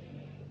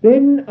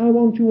 Then I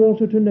want you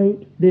also to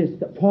note this,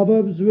 that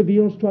Proverbs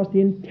reveals to us the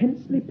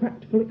intensely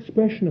practical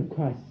expression of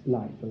Christ's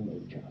life and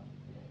nature.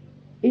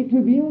 It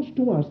reveals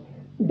to us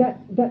that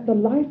the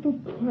life of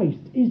Christ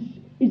is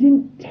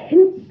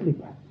intensely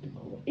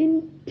practical,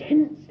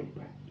 intensely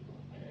practical.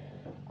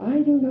 I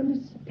don't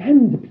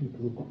understand the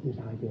people who've got this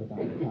idea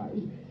about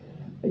Christ.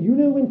 You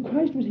know, when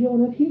Christ was here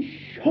on earth, he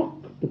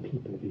shocked the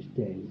people of his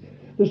day,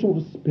 the sort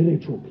of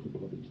spiritual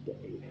people of his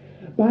day,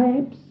 by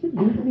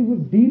absolutely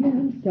revealing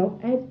himself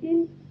as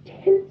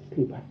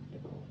intensely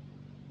practical.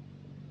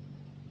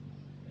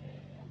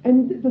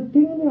 And the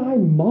thing that I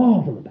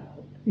marvel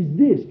about is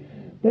this,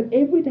 that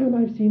every time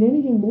I've seen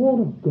anything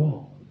more of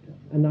God,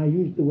 and I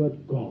use the word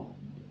God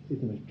in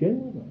the most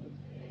general word,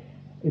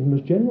 in the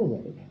most general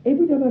way,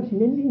 every time I've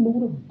seen anything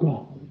more of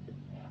God,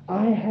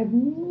 I have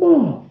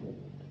marveled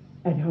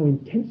at how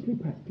intensely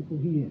practical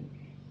he is.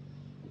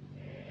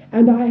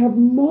 And I have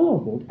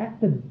marveled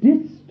at the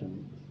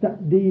distance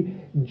that the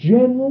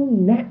general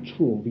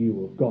natural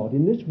view of God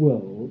in this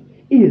world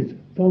is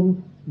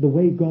from the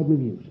way God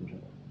reveals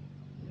himself.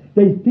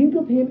 They think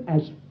of him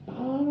as far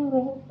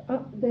off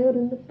up there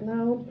in the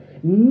clouds,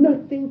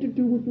 nothing to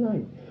do with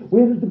life.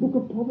 Whereas the book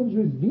of Proverbs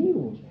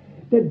reveals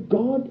that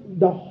God,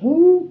 the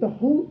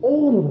whole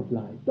order of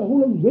life, the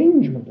whole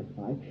arrangement of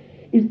life,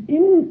 is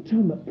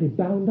intimately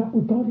bound up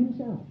with God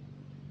himself.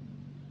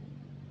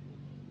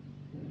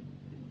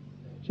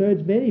 So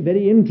it's very,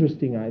 very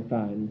interesting, I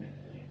find.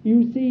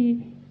 You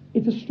see,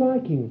 it's a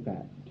striking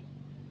fact,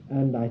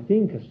 and I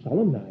think a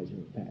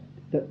solemnizing fact,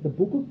 that the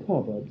book of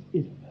Proverbs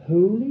is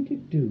wholly to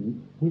do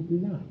with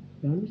life.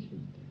 Now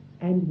listen,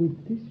 and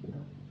with this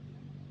life.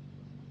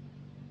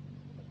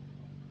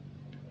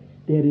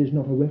 There is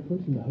not a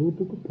reference in the whole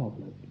book of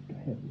Proverbs to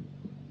heaven.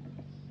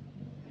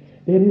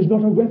 There is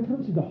not a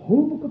reference in the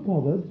whole book of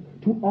Proverbs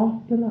to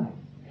afterlife,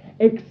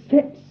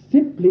 except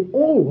simply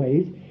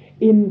always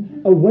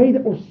in a way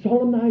that will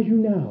solemnize you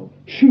now.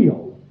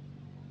 Sheol.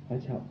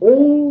 That's how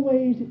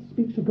always it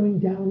speaks of going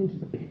down into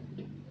the pit,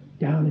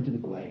 down into the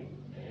grave.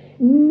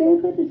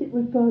 Never does it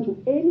refer to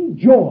any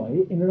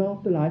joy in an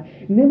afterlife.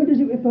 Never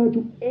does it refer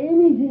to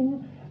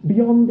anything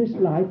beyond this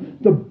life.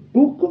 The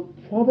book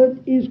of Proverbs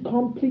is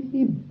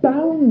completely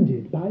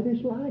bounded by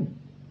this life.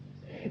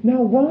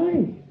 Now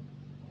why?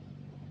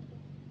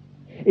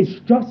 It's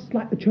just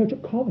like the church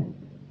at Corinth.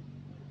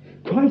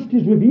 Christ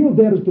is revealed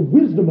there as the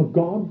wisdom of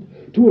God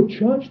to a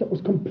church that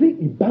was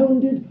completely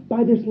bounded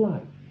by this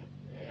life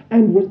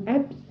and was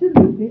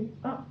absolutely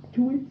up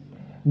to its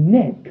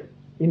neck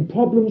in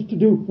problems to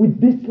do with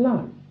this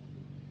life.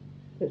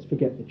 Let's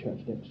forget the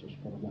church of Ephesus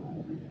for a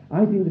while.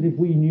 I think that if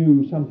we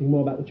knew something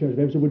more about the church of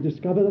Ephesus, we'd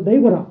discover that they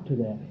were up to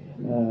their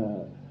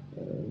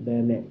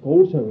neck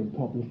also in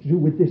problems to do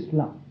with this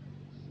life.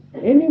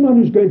 Anyone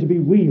who's going to be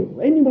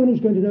real, anyone who's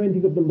going to know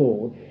anything of the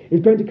Lord,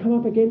 is going to come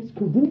up against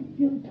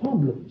Corinthian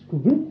problems,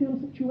 Corinthian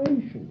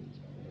situations.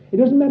 It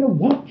doesn't matter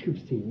what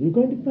you've seen, you're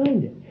going to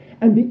find it.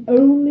 And the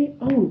only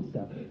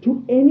answer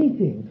to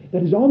anything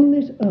that is on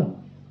this earth,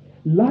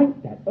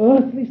 like that,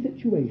 earthly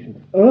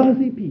situation,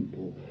 earthly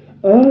people,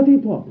 earthly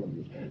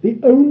problems, the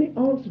only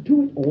answer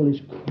to it all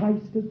is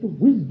Christ as the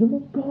wisdom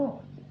of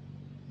God.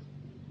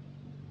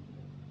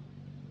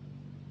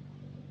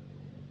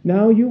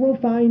 Now you will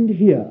find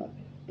here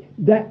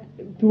that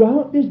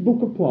throughout this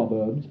book of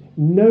Proverbs,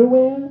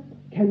 nowhere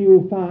can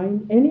you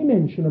find any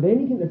mention of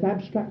anything that's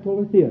abstract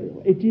or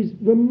ethereal. It is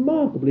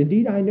remarkable.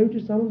 Indeed, I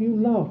noticed some of you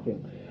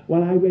laughing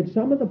when I read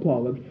some of the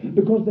Proverbs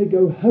because they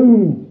go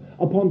home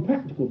upon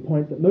practical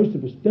points that most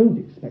of us don't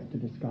expect to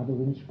discover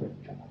in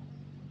Scripture.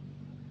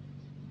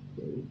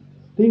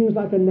 Things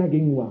like a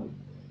nagging wife.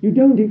 You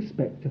don't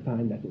expect to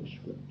find that in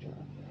Scripture.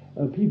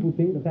 People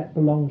think that that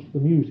belongs to the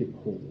music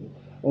hall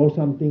or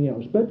something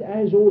else. But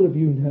as all of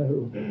you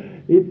know,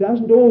 it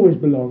doesn't always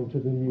belong to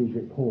the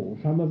music hall.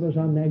 Some of us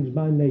are nags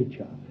by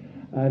nature,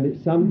 and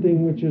it's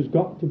something which has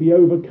got to be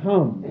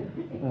overcome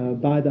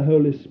by the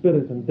Holy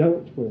Spirit and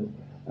dealt with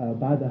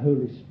by the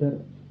Holy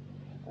Spirit.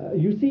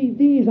 You see,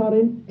 these are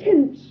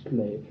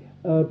intensely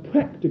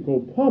practical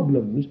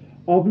problems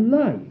of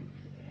life,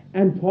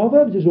 and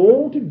Proverbs is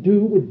all to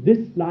do with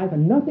this life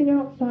and nothing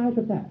outside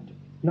of that.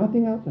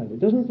 Nothing outside.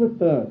 It doesn't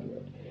refer to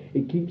it.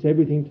 It keeps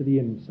everything to the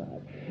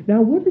inside.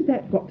 Now, what has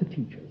that got to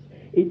teach us?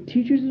 It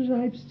teaches, as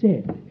I've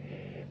said,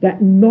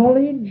 that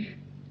knowledge,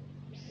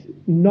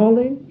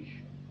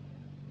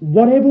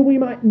 whatever we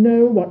might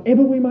know,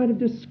 whatever we might have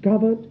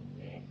discovered,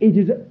 it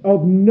is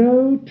of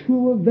no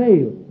true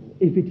avail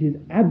if it is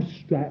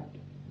abstract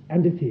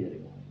and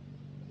ethereal.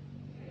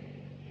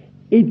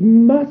 It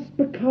must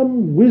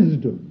become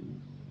wisdom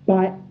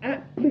by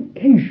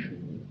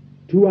application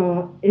to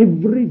our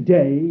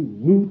everyday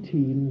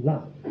routine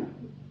life.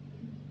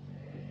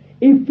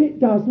 If it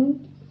doesn't,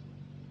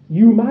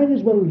 you might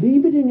as well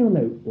leave it in your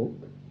notebook,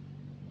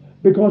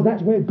 because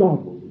that's where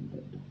God will leave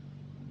it.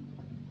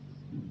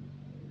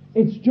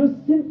 It's just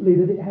simply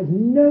that it has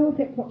no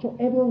effect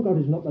whatsoever on God.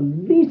 Is not the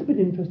least bit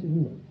interested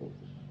in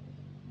notebooks.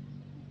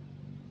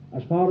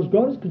 As far as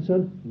God is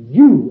concerned,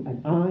 you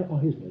and I are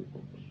his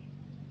notebooks.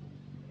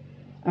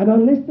 And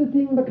unless the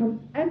thing becomes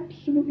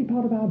absolutely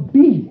part of our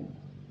being,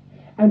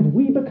 and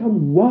we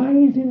become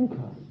wise in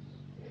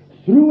Christ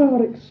through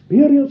our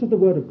experience of the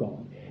Word of God,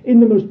 in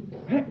the most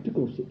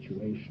practical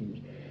situations,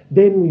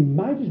 then we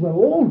might as well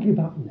all give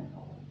up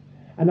now.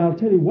 And I'll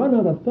tell you one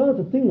other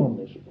further thing on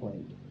this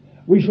point.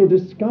 We shall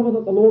discover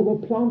that the Lord will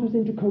plant us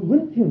into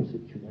Corinthian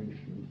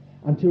situations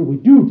until we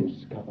do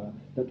discover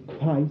that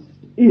Christ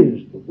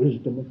is the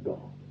wisdom of God.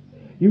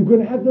 You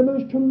can have the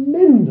most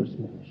tremendous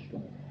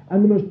ministry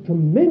and the most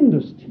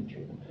tremendous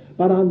teaching,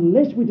 but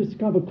unless we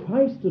discover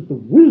Christ as the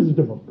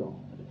wisdom of God,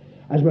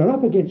 as we're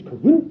up against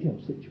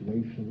Corinthian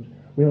situations,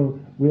 we'll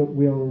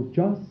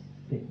just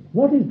sin.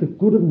 What is the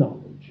good of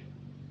knowledge?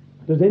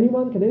 Can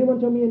anyone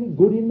tell me any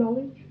good in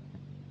knowledge?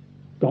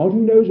 God who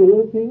knows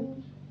all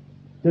things?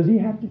 Does he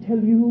have to tell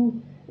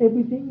you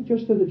everything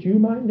just so that you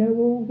might know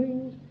all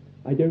things?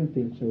 I don't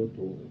think so at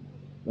all.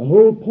 The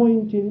whole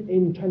point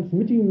in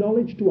transmitting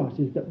knowledge to us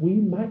is that we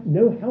might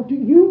know how to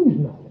use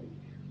knowledge.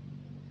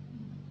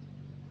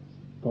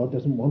 God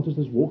doesn't want us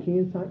as walking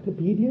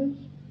encyclopedias.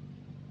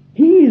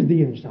 He is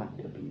the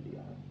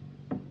encyclopedia,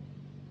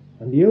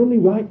 and the only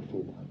rightful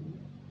one.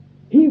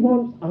 He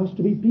wants us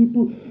to be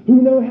people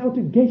who know how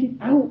to get it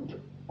out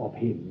of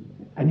him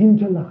and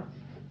into life.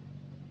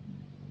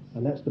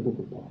 And that's the book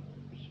of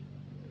Proverbs.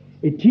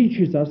 It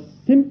teaches us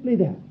simply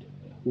that.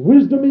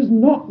 Wisdom is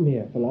not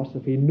mere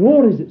philosophy,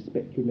 nor is it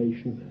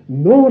speculation,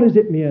 nor is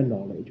it mere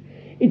knowledge.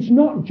 It's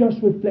not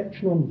just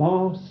reflection on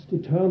vast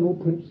eternal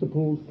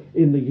principles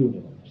in the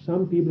universe.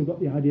 Some people have got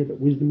the idea that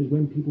wisdom is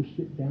when people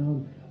sit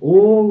down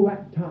all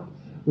wrapped up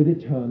with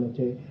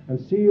eternity and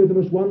see the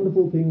most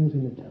wonderful things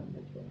in eternity.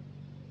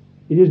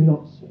 It is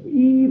not so.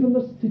 Even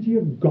the city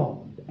of God,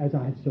 as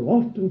I have so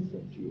often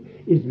said to you,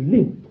 is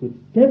linked with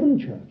 7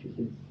 churches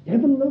in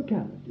 7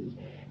 localities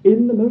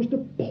in the most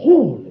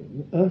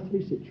appalling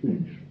earthly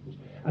situations.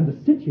 And the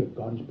city of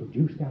God is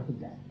produced out of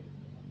that.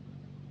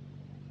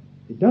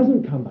 It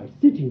doesn't come by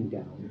sitting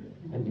down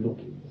and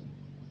looking,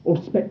 or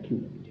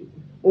speculating,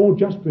 or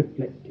just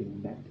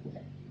reflecting that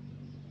way.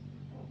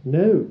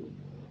 No.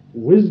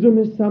 Wisdom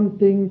is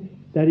something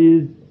that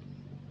is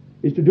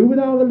to do with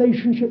our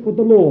relationship with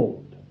the Lord.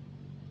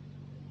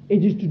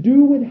 It is to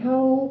do with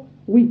how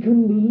we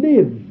can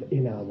live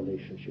in our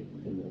relationship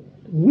with the Lord.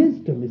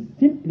 Wisdom is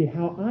simply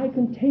how I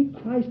can take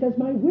Christ as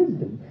my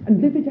wisdom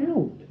and live it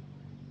out.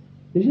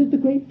 This is the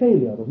great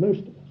failure of most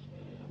of us.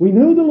 We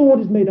know the Lord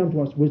has made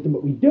unto us wisdom,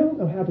 but we don't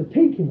know how to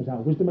take him as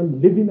our wisdom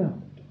and live him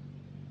out.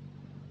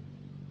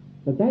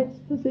 But that's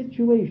the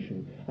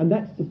situation, and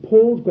that's the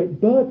Paul's great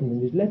burden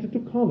in his letter to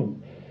Corinth,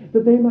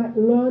 that they might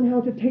learn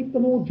how to take the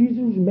Lord Jesus,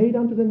 who's made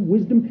unto them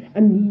wisdom,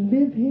 and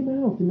live him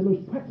out in the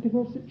most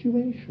practical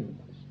situations.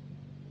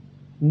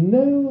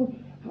 Know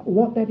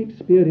what that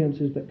experience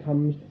is that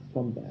comes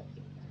from that.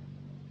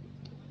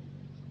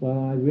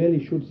 Well, I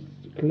really should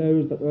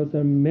close, but there are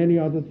so many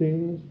other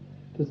things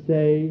to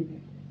say.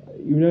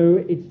 You know,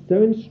 it's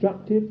so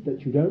instructive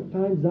that you don't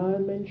find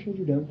Zion mentioned,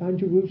 you don't find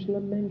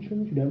Jerusalem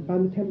mentioned, you don't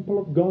find the temple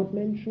of God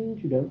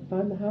mentioned, you don't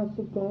find the house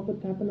of God, the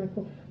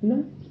tabernacle.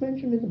 Nothing's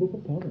mentioned in the book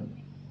of Proverbs.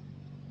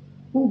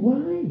 Well,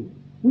 why?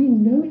 We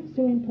know it's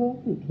so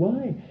important.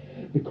 Why?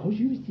 Because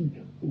you see,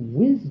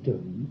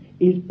 wisdom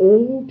is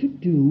all to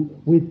do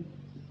with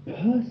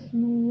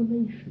personal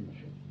relationships.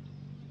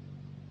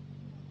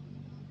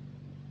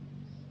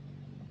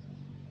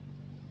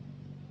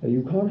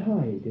 You can't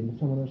hide in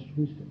someone else's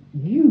wisdom.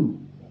 You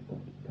have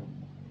got to become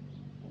wise.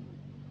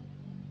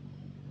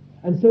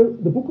 And so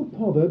the book of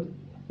Proverbs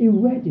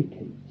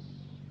eradicates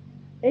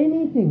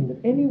anything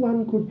that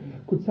anyone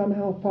could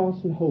somehow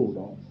fasten hold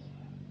of,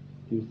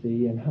 you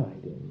see, and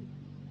hide in.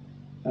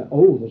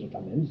 There's a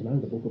tremendous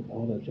amount of the book of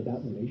Proverbs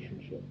about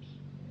relationships.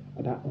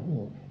 About,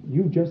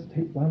 you just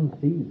take one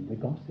theme, the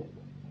gossip,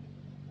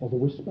 or the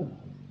whisper,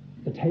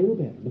 the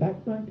talebearer, the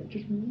backbiter.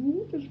 Just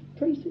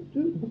trace it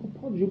through the book of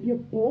Proverbs. You'll be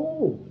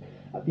appalled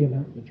at the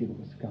amount that you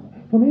will discover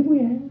from every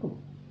angle.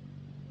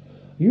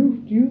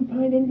 Do you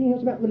find anything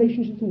else about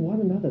relationships with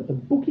one another? The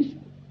book is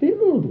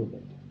filled with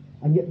it.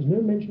 And yet there's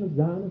no mention of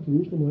Zion or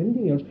Jerusalem or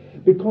anything else,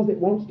 because it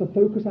wants to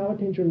focus our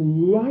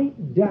attention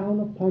right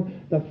down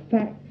upon the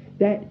fact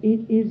that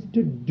it is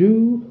to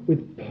do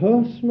with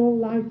personal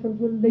life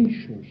and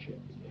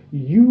relationships.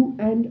 You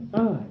and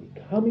I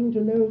coming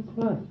to know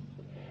Christ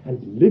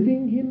and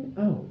living him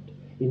out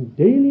in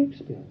daily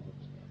experience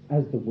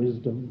as the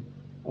wisdom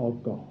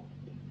of God.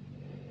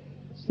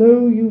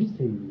 So you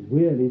see,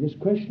 really, this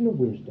question of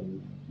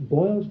wisdom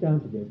boils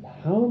down to this: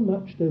 how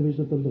much there is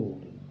of the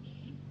Lord in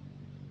us.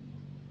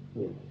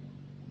 Really.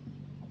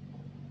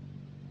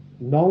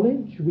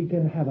 Knowledge, we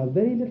can have a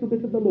very little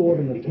bit of the Lord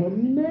and a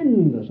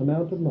tremendous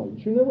amount of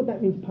knowledge. You know what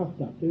that means,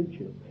 puffed up, don't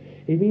you?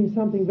 It means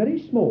something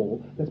very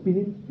small that's been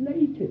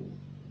inflated.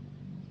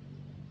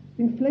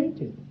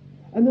 Inflated.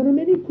 And there are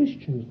many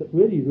Christians that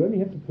really you only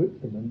have to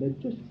prick them and they're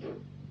just...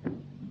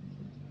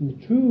 And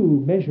the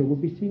true measure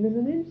would be seen in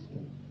an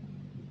instant.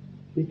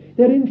 See?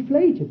 They're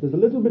inflated. There's a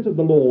little bit of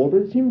the Lord,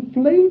 but it's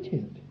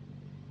inflated.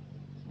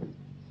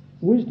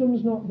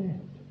 Wisdom's not that.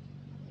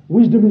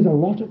 Wisdom is a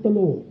lot of the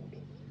Lord.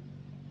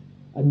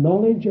 And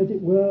knowledge, as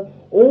it were,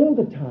 all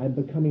the time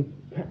becoming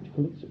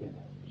practical experience,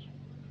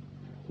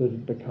 so that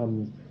it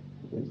becomes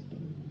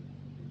wisdom.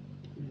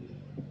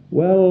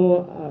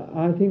 Well,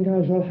 I think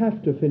I shall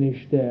have to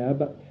finish there,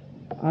 but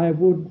I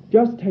would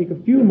just take a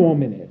few more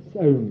minutes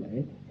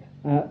only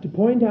to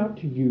point out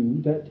to you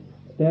that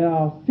there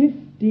are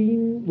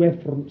 15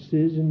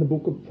 references in the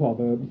book of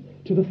Proverbs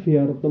to the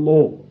fear of the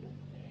Lord.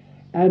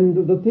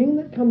 And the thing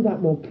that comes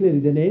out more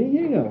clearly than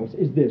anything else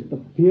is this: the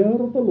fear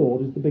of the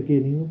Lord is the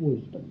beginning of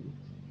wisdom.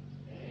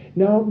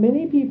 Now,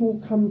 many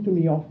people come to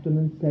me often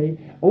and say,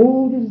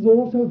 oh, this is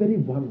all so very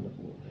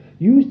wonderful.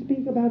 You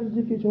speak about it as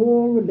if it's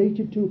all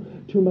related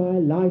to my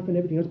life and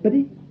everything else, but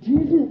it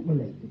isn't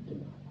related to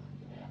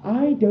my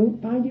life. I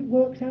don't find it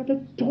works out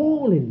at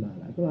all in my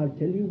life, and I'll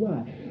tell you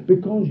why.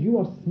 Because you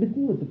are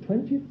smitten with the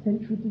 20th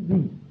century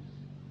disease.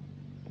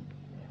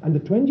 And the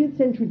 20th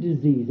century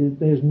disease is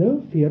there's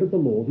no fear of the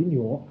Lord in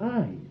your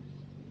eyes.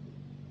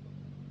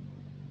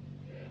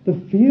 The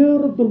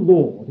fear of the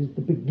Lord is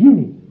the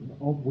beginning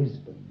of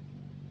wisdom.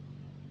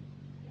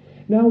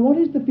 Now, what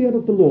is the fear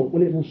of the Lord?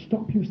 Well, it will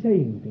stop you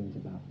saying things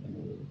about the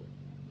Lord.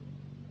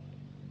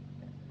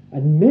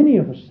 And many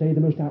of us say the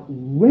most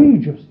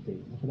outrageous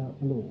things about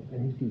the Lord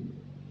and his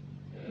deeds,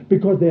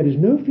 because there is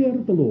no fear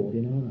of the Lord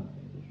in our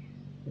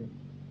eyes.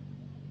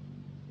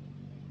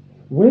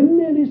 When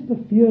there is the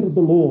fear of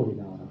the Lord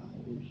in our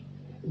eyes,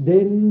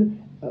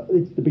 then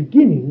it's the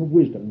beginning of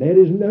wisdom. There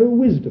is no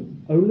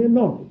wisdom, only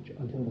knowledge,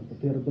 until there's the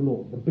fear of the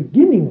Lord. The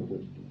beginning of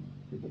wisdom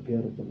is the fear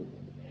of the Lord.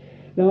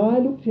 Now, I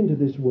looked into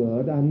this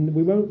word, and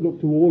we won't look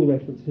through all the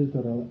references.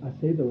 There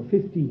are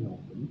 15 of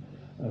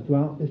them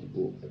throughout this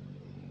book.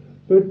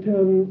 But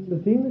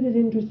the thing that has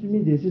interested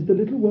me this is the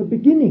little word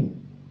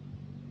beginning.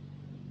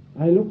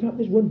 I looked up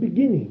this word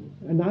beginning,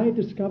 and I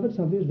discovered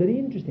something that's very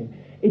interesting.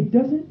 It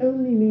doesn't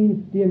only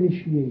mean the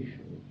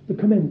initiation, the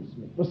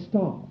commencement, the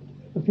start.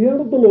 The fear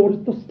of the Lord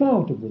is the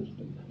start of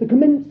wisdom, the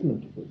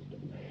commencement of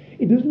wisdom.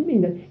 It doesn't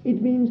mean that.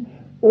 It means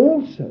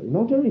also,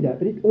 not only that,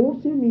 but it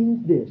also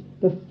means this: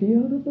 the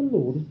fear of the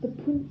Lord is the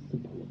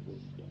principle of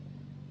wisdom.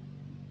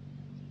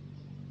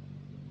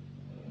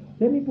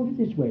 Let me put it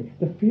this way: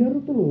 the fear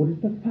of the Lord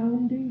is the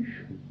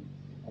foundation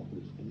of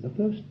wisdom, the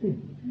first thing.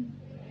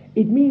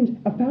 It means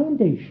a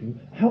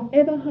foundation.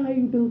 However high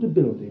you build a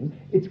building,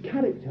 its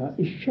character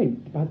is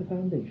shaped by the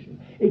foundation.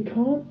 It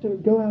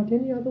can't go out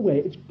any other way.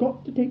 It's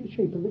got to take the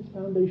shape of its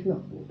foundation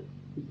upward.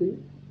 You see?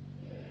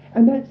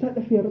 And that's like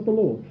the fear of the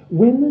Lord.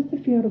 When there's the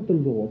fear of the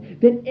Lord,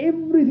 then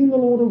everything the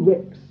Lord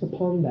erects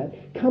upon that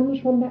comes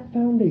from that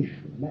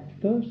foundation, that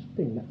first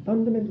thing, that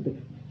fundamental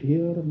thing,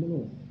 fear of the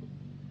Lord.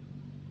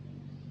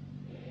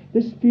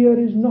 This fear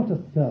is not a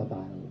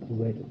servile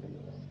dread of the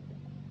Lord.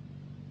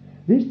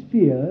 This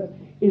fear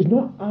is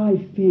not I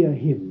fear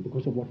him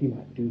because of what he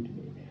might do to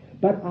me,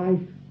 but I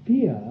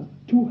fear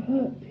to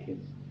hurt him.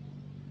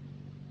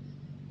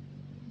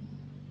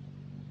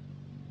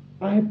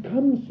 I have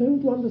come so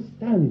to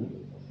understand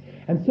him,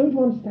 and so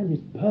to understand his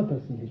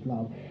purpose and his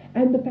love,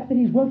 and the fact that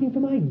he's working for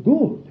my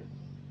good,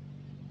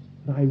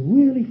 that I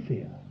really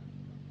fear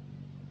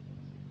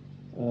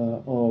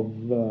of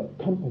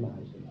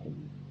compromising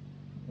him.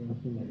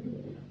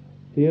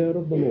 Fear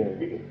of the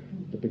Lord,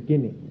 the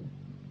beginning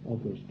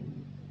of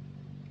wisdom.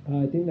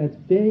 I think that's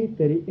very,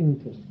 very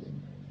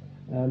interesting,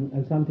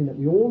 and something that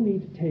we all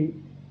need to take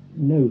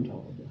note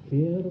of. The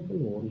fear of the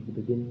Lord is the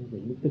beginning of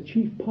wisdom. It's the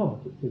chief part,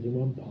 it says in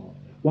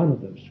one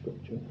of those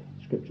scriptures,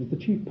 the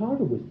chief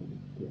part of wisdom.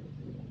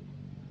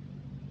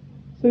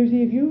 So you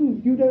see, if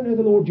you don't know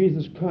the Lord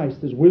Jesus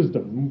Christ as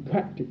wisdom,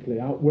 practically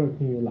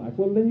outworking your life,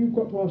 well, then you've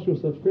got to ask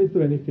yourself, is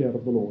there any fear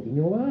of the Lord in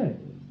your life?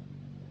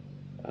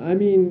 I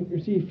mean, you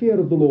see, fear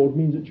of the Lord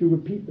means that you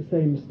repeat the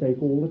same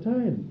mistake all the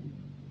time.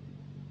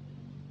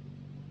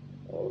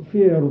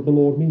 Fear of the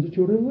Lord means that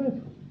you're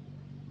irreverent.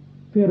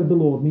 Fear of the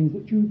Lord means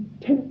that you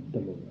tempt the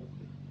Lord.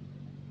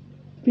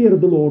 Fear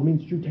of the Lord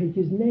means that you take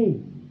his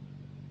name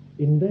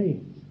in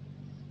vain.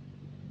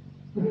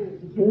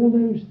 All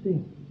those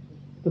things.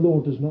 The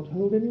Lord does not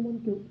hold anyone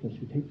guiltless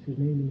who takes his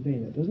name in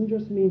vain. That doesn't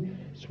just mean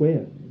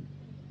swearing.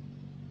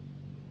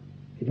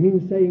 It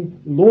means saying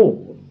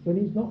Lord when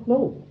he's not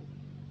Lord.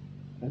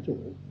 That's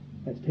all.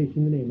 That's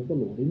taking the name of the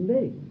Lord in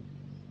vain.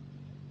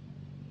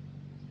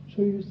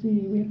 So you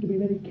see, we have to be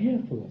very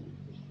careful of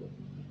this thing.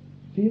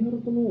 Fear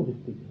of the Lord is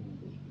the beginning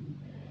of wisdom.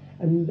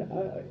 And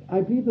I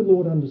believe the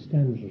Lord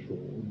understands us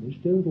all. We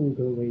don't all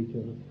go away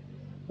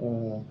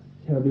to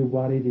terribly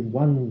worried in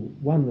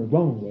one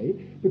wrong way,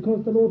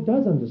 because the Lord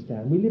does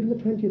understand. We live in the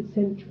 20th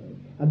century,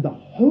 and the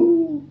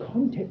whole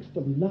context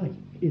of life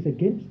is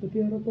against the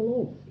fear of the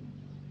Lord.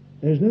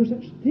 There's no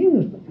such thing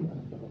as the fear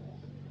of the Lord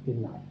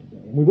in life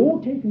today. And we've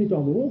all taken it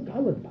on, we're all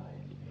coloured by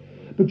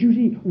it. But you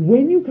see,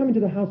 when you come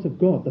into the house of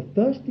God, the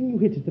first thing you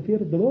hit is the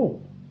fear of the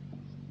Lord.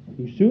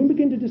 You soon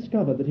begin to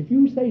discover that if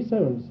you say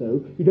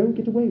so-and-so, you don't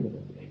get away with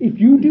it. If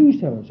you do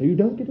so-and-so, you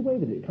don't get away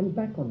with it. It comes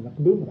back on you like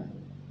a boomerang.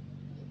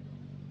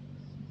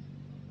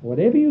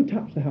 Whatever you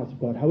touch the house of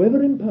God,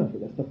 however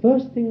imperfect, that's the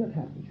first thing that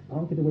happens. You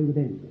can't get away with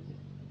any of it.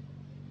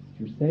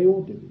 You say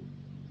or do.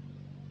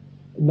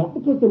 Not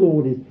because the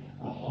Lord is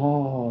a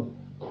hard,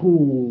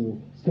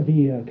 cruel,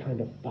 severe kind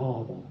of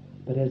father,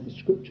 but as the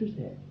scripture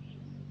says,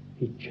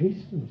 he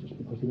chastens us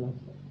because he loves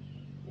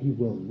us. He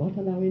will not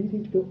allow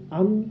anything to go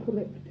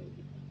uncorrected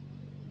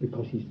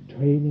because he's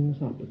training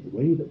us up in the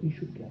way that we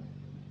should go.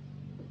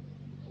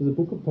 So the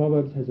book of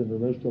Proverbs has a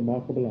most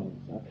remarkable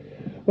answer.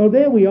 Well,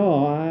 there we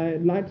are.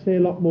 I'd like to say a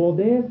lot more.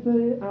 There's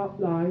the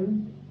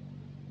outline.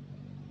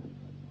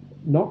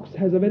 Knox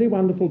has a very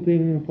wonderful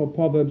thing for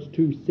Proverbs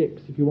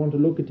 2:6, if you want to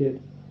look at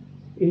it.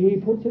 He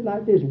puts it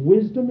like this: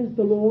 wisdom is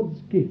the Lord's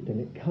gift, and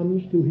it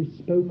comes through his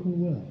spoken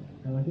word.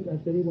 And I think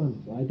that's very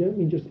wonderful. I don't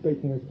mean just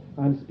speaking as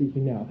I'm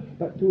speaking now,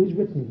 but through his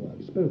written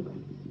word,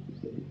 spoken.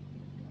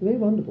 Very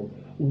wonderful.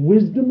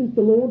 Wisdom is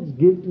the Lord's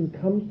gift and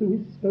comes through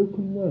his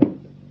spoken word.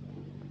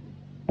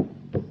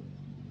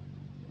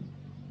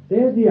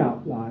 There's the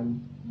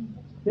outline.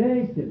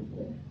 Very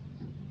simply.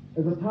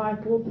 There's a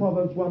title,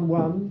 Proverbs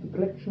 1:1, the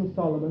collection of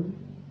Solomon.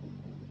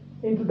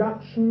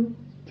 Introduction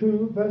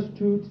to verse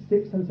 2 to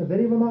 6, and it's a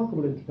very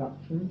remarkable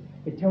introduction.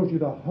 It tells you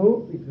the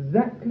whole,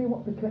 exactly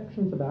what the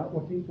collection's about,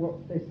 what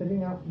they're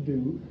setting out to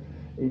do.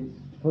 It's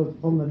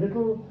from the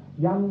little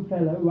young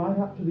fellow right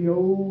up to the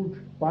old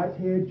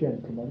white-haired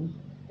gentleman.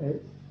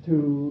 It's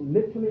to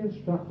literally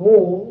instruct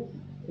all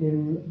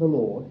in the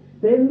Lord.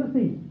 Then the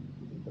theme.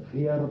 The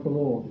fear of the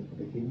Lord is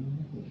the beginning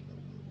of wisdom.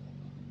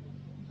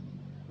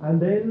 And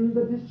then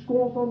the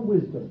discourse on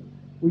wisdom.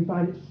 We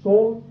find its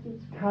source,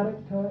 its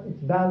character, its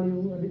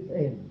value, and its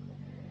end.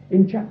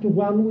 In chapter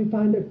 1 we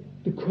find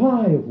the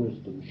cry of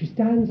wisdom. She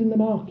stands in the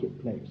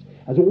marketplace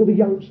as all the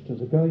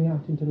youngsters are going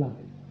out into life.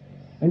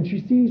 And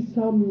she sees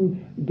some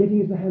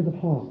getting into the hands of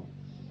harlots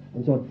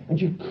and so on. And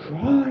she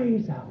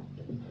cries out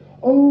to them,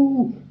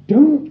 "Oh,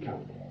 don't go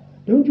there.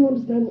 Don't you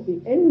understand what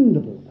the end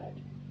of all that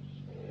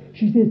is?"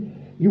 She says,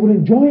 "You will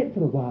enjoy it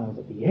for a while,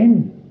 but the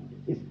end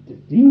is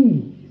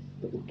disease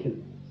that will kill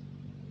you."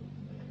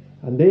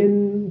 And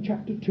then,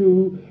 chapter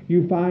 2,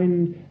 you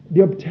find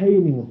the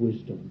obtaining of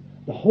wisdom.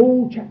 The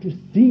whole chapter,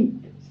 seek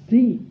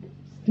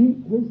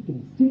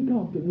wisdom. Seek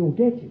after it, you'll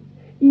get it.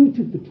 Eat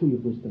of the tree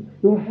of wisdom,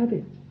 you'll have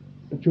it.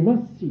 But you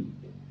must seek.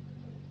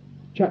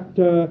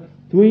 Chapter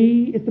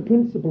 3 is the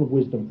principle of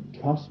wisdom.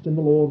 Trust in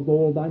the Lord with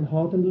all thine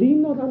heart, and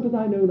lean not unto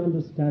thine own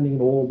understanding.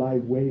 In all thy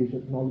ways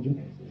acknowledge him.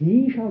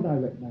 He shall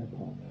direct thy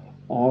path.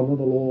 Honour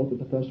the Lord with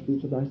the first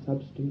fruits of thy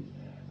substance,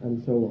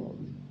 and so on.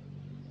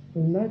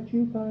 In that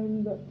you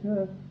find that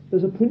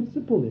there's a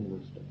principle in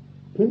wisdom.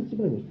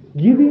 Principle of wisdom.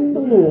 Giving the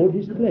Lord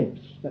his place.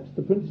 That's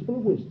the principle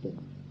of wisdom.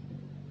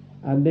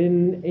 And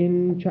then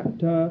in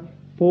chapter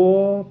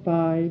 4,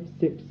 5,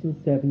 6, and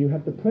 7, you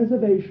have the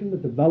preservation, the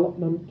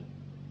development,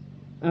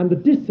 and the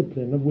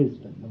discipline of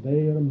wisdom. A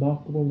very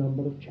remarkable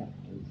number of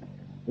chapters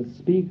that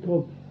speak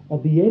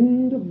of the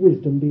end of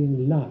wisdom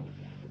being life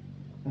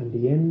and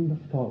the end of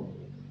folly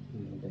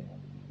being death.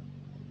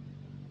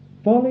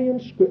 Folly in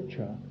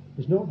Scripture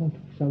is not what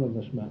some of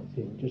us might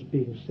think, just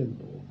being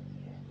simple.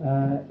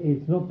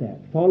 It's not that.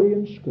 Folly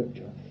in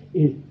Scripture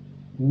is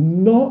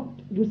not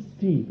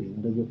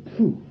receiving the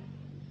reproof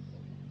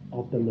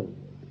of the Lord.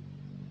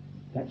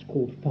 That's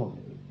called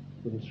folly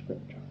in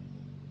Scripture.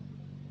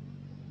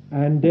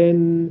 And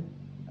then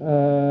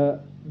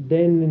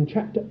in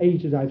chapter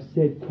 8, as I've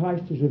said,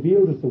 Christ is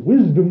revealed as the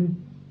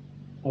wisdom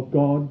of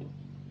God.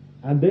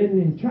 And then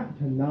in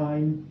chapter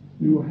 9,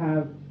 you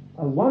have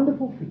a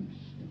wonderful feast.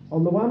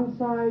 On the one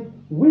side,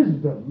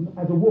 wisdom,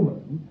 as a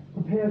woman,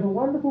 prepares a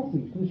wonderful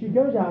feast. And she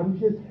goes out and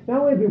she says,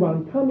 now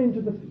everyone, come into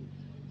the feast.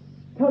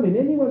 Come in,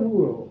 anyone who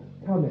will,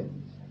 come in.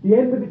 The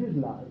end of it is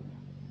life.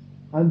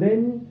 And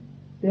then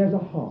there's a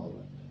harlot.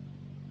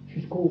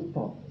 She's called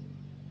folly.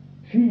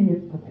 She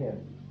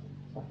prepares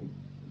a feast.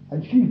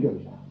 And she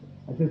goes out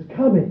and says,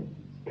 come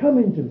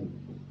into me.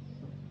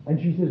 And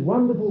she says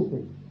wonderful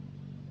things.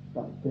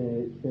 But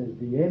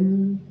the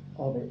end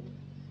of it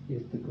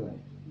is the grave.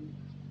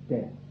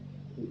 Death.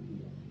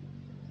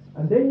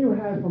 And then you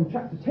have from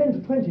chapter 10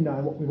 to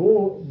 29, what we've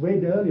all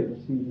read earlier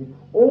this evening,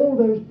 all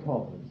those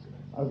proverbs,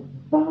 a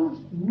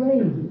vast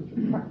range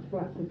of practical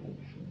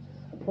application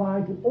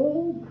applied to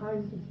all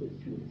kinds of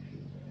situations.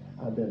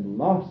 And then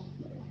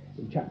lastly,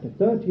 in chapter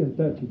 30 and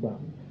 31,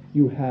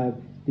 you have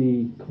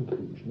the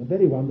conclusion, a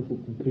very wonderful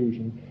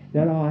conclusion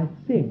that I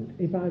think,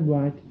 if I'm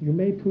right, you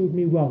may prove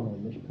me wrong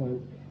on this point,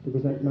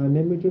 because my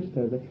memory just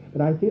over,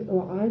 but I think there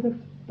are either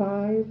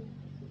five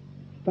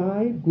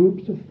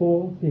groups of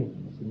 4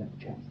 things in that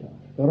chapter.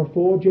 There are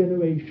 4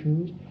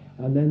 generations,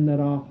 and then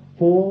there are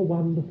 4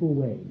 wonderful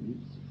ways,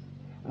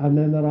 and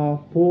then there are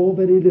 4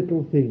 very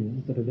little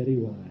things that are very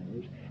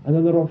wise, and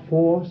then there are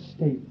 4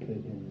 stately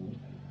things,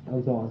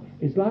 and so on.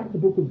 It's like the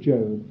book of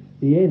Job.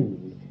 The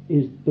end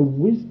is the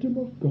wisdom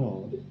of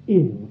God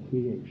in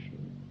creation.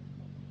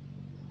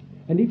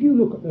 And if you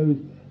look at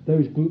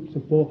those groups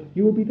of 4,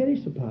 you will be very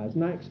surprised,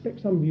 and I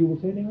expect some of you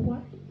will say, now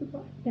why is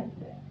that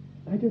there?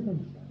 I don't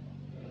understand.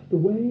 The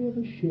way of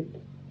a ship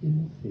in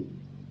the sea,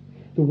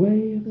 the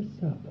way of a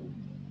serpent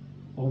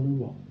on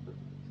a rock.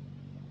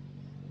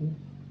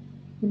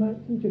 You might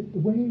think of the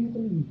way of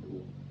an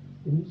eagle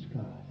in the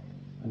sky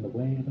and the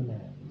way of a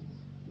man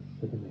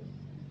to the moon.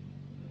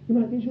 You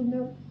might think,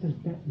 now, does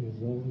that mean?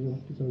 Well, you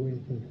have to go away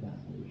and think about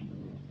those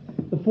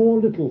things. The 4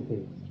 little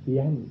things, the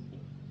ant,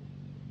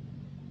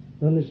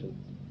 the lizard,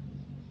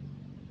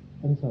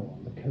 and so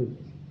on, the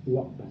cobra, the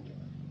rock badger,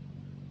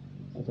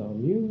 and so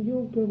on.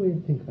 You'll go away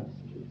and think about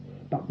such things.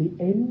 But the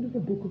end of the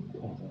book of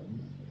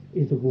Proverbs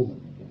is a woman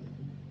again.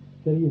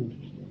 Very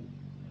interesting.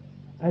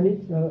 And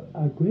it's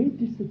a great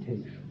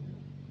dissertation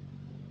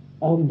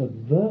on the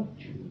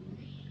virtues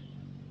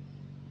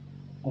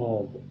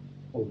of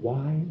a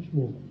wise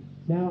woman.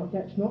 Now,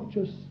 that's not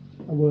just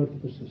a word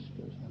for the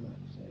sisters, I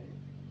might say,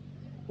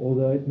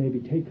 although it may be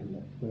taken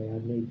that way,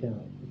 I've no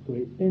doubt, with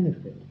great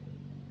benefit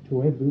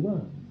to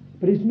everyone.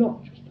 But it's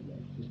not just a word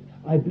for sisters.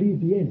 I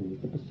believe the end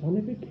is the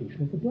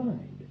personification of the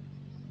bride.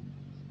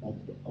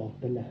 Of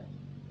the Lamb.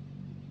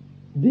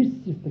 This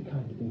is the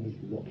kind of thing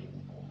he's looking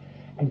for.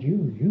 And you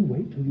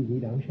wait till you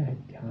read. I wish I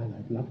had time.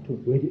 I'd love to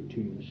have read it to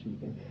you this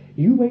evening.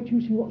 You wait till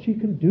you see what she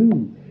can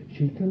do.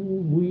 She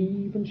can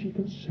weave, and she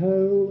can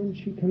sew, and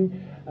she can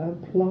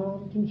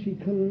plant, and she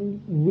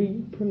can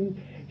reap, and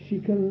she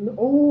can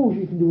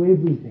do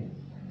everything.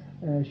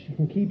 She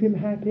can keep him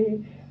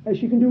happy.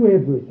 She can do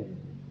everything.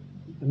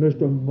 The most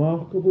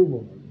remarkable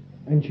woman.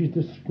 And she's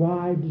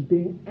described as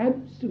being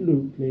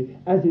absolutely,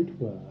 as it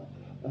were,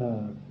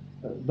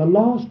 the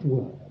last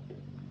word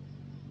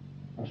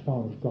as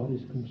far as God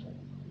is concerned.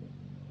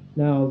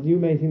 Now, you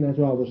may think that's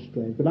rather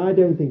strange, but I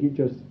don't think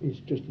it's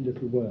just a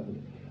little word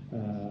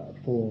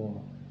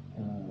for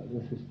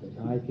the sisters.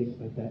 I think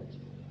that's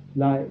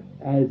like,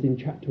 as in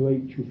chapter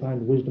 8 you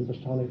find wisdom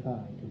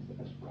personified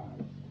as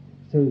Christ.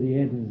 So the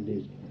end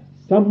is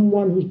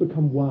someone who's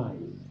become wise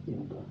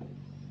in Christ.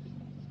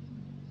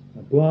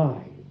 A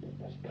bride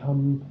that has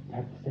come to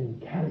have the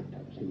same character,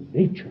 the same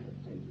nature,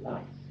 the same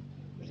life,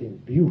 in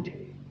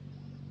beauty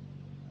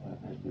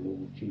as the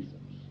Lord Jesus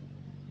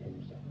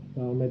himself.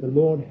 Now may the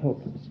Lord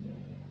help us.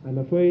 I'm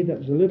afraid that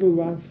was a little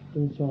rushed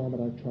and so on,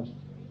 but I trust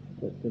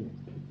that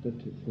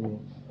it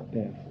will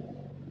bear fruit.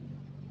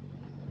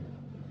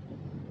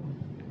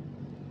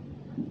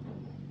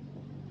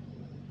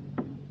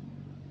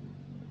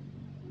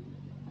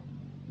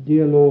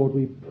 Dear Lord,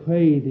 we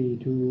pray Thee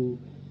to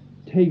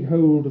take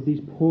hold of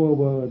these poor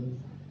words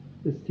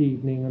this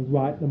evening and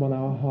write them on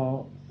our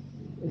hearts.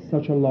 There's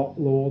such a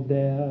lot, Lord,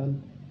 there, and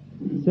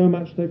so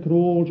much that could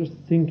all just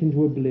sink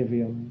into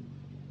oblivion.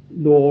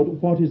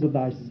 Lord, what is of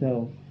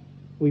Thyself?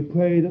 We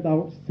pray that thou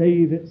wilt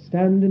save it,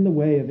 stand in the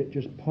way of it,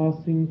 just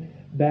passing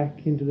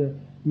back into the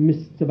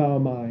mists of our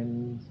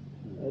minds,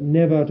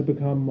 never to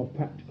become of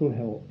practical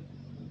help.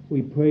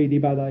 We pray thee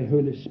by thy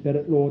Holy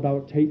Spirit, Lord, thou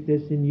wilt take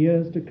this in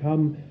years to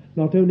come,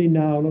 not only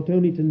now, not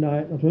only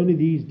tonight, not only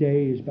these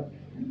days, but,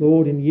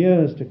 Lord, in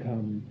years to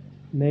come.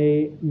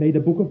 May the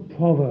book of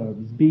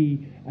Proverbs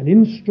be an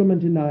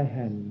instrument in thy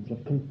hands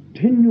of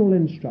continual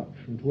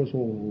instruction to us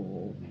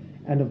all, Lord,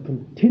 and of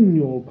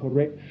continual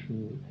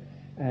correction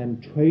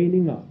and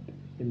training up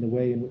in the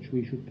way in which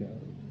we should go.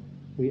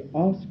 We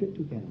ask it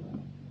together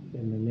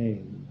in the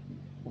name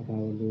of our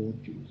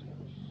Lord Jesus.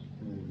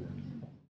 Amen.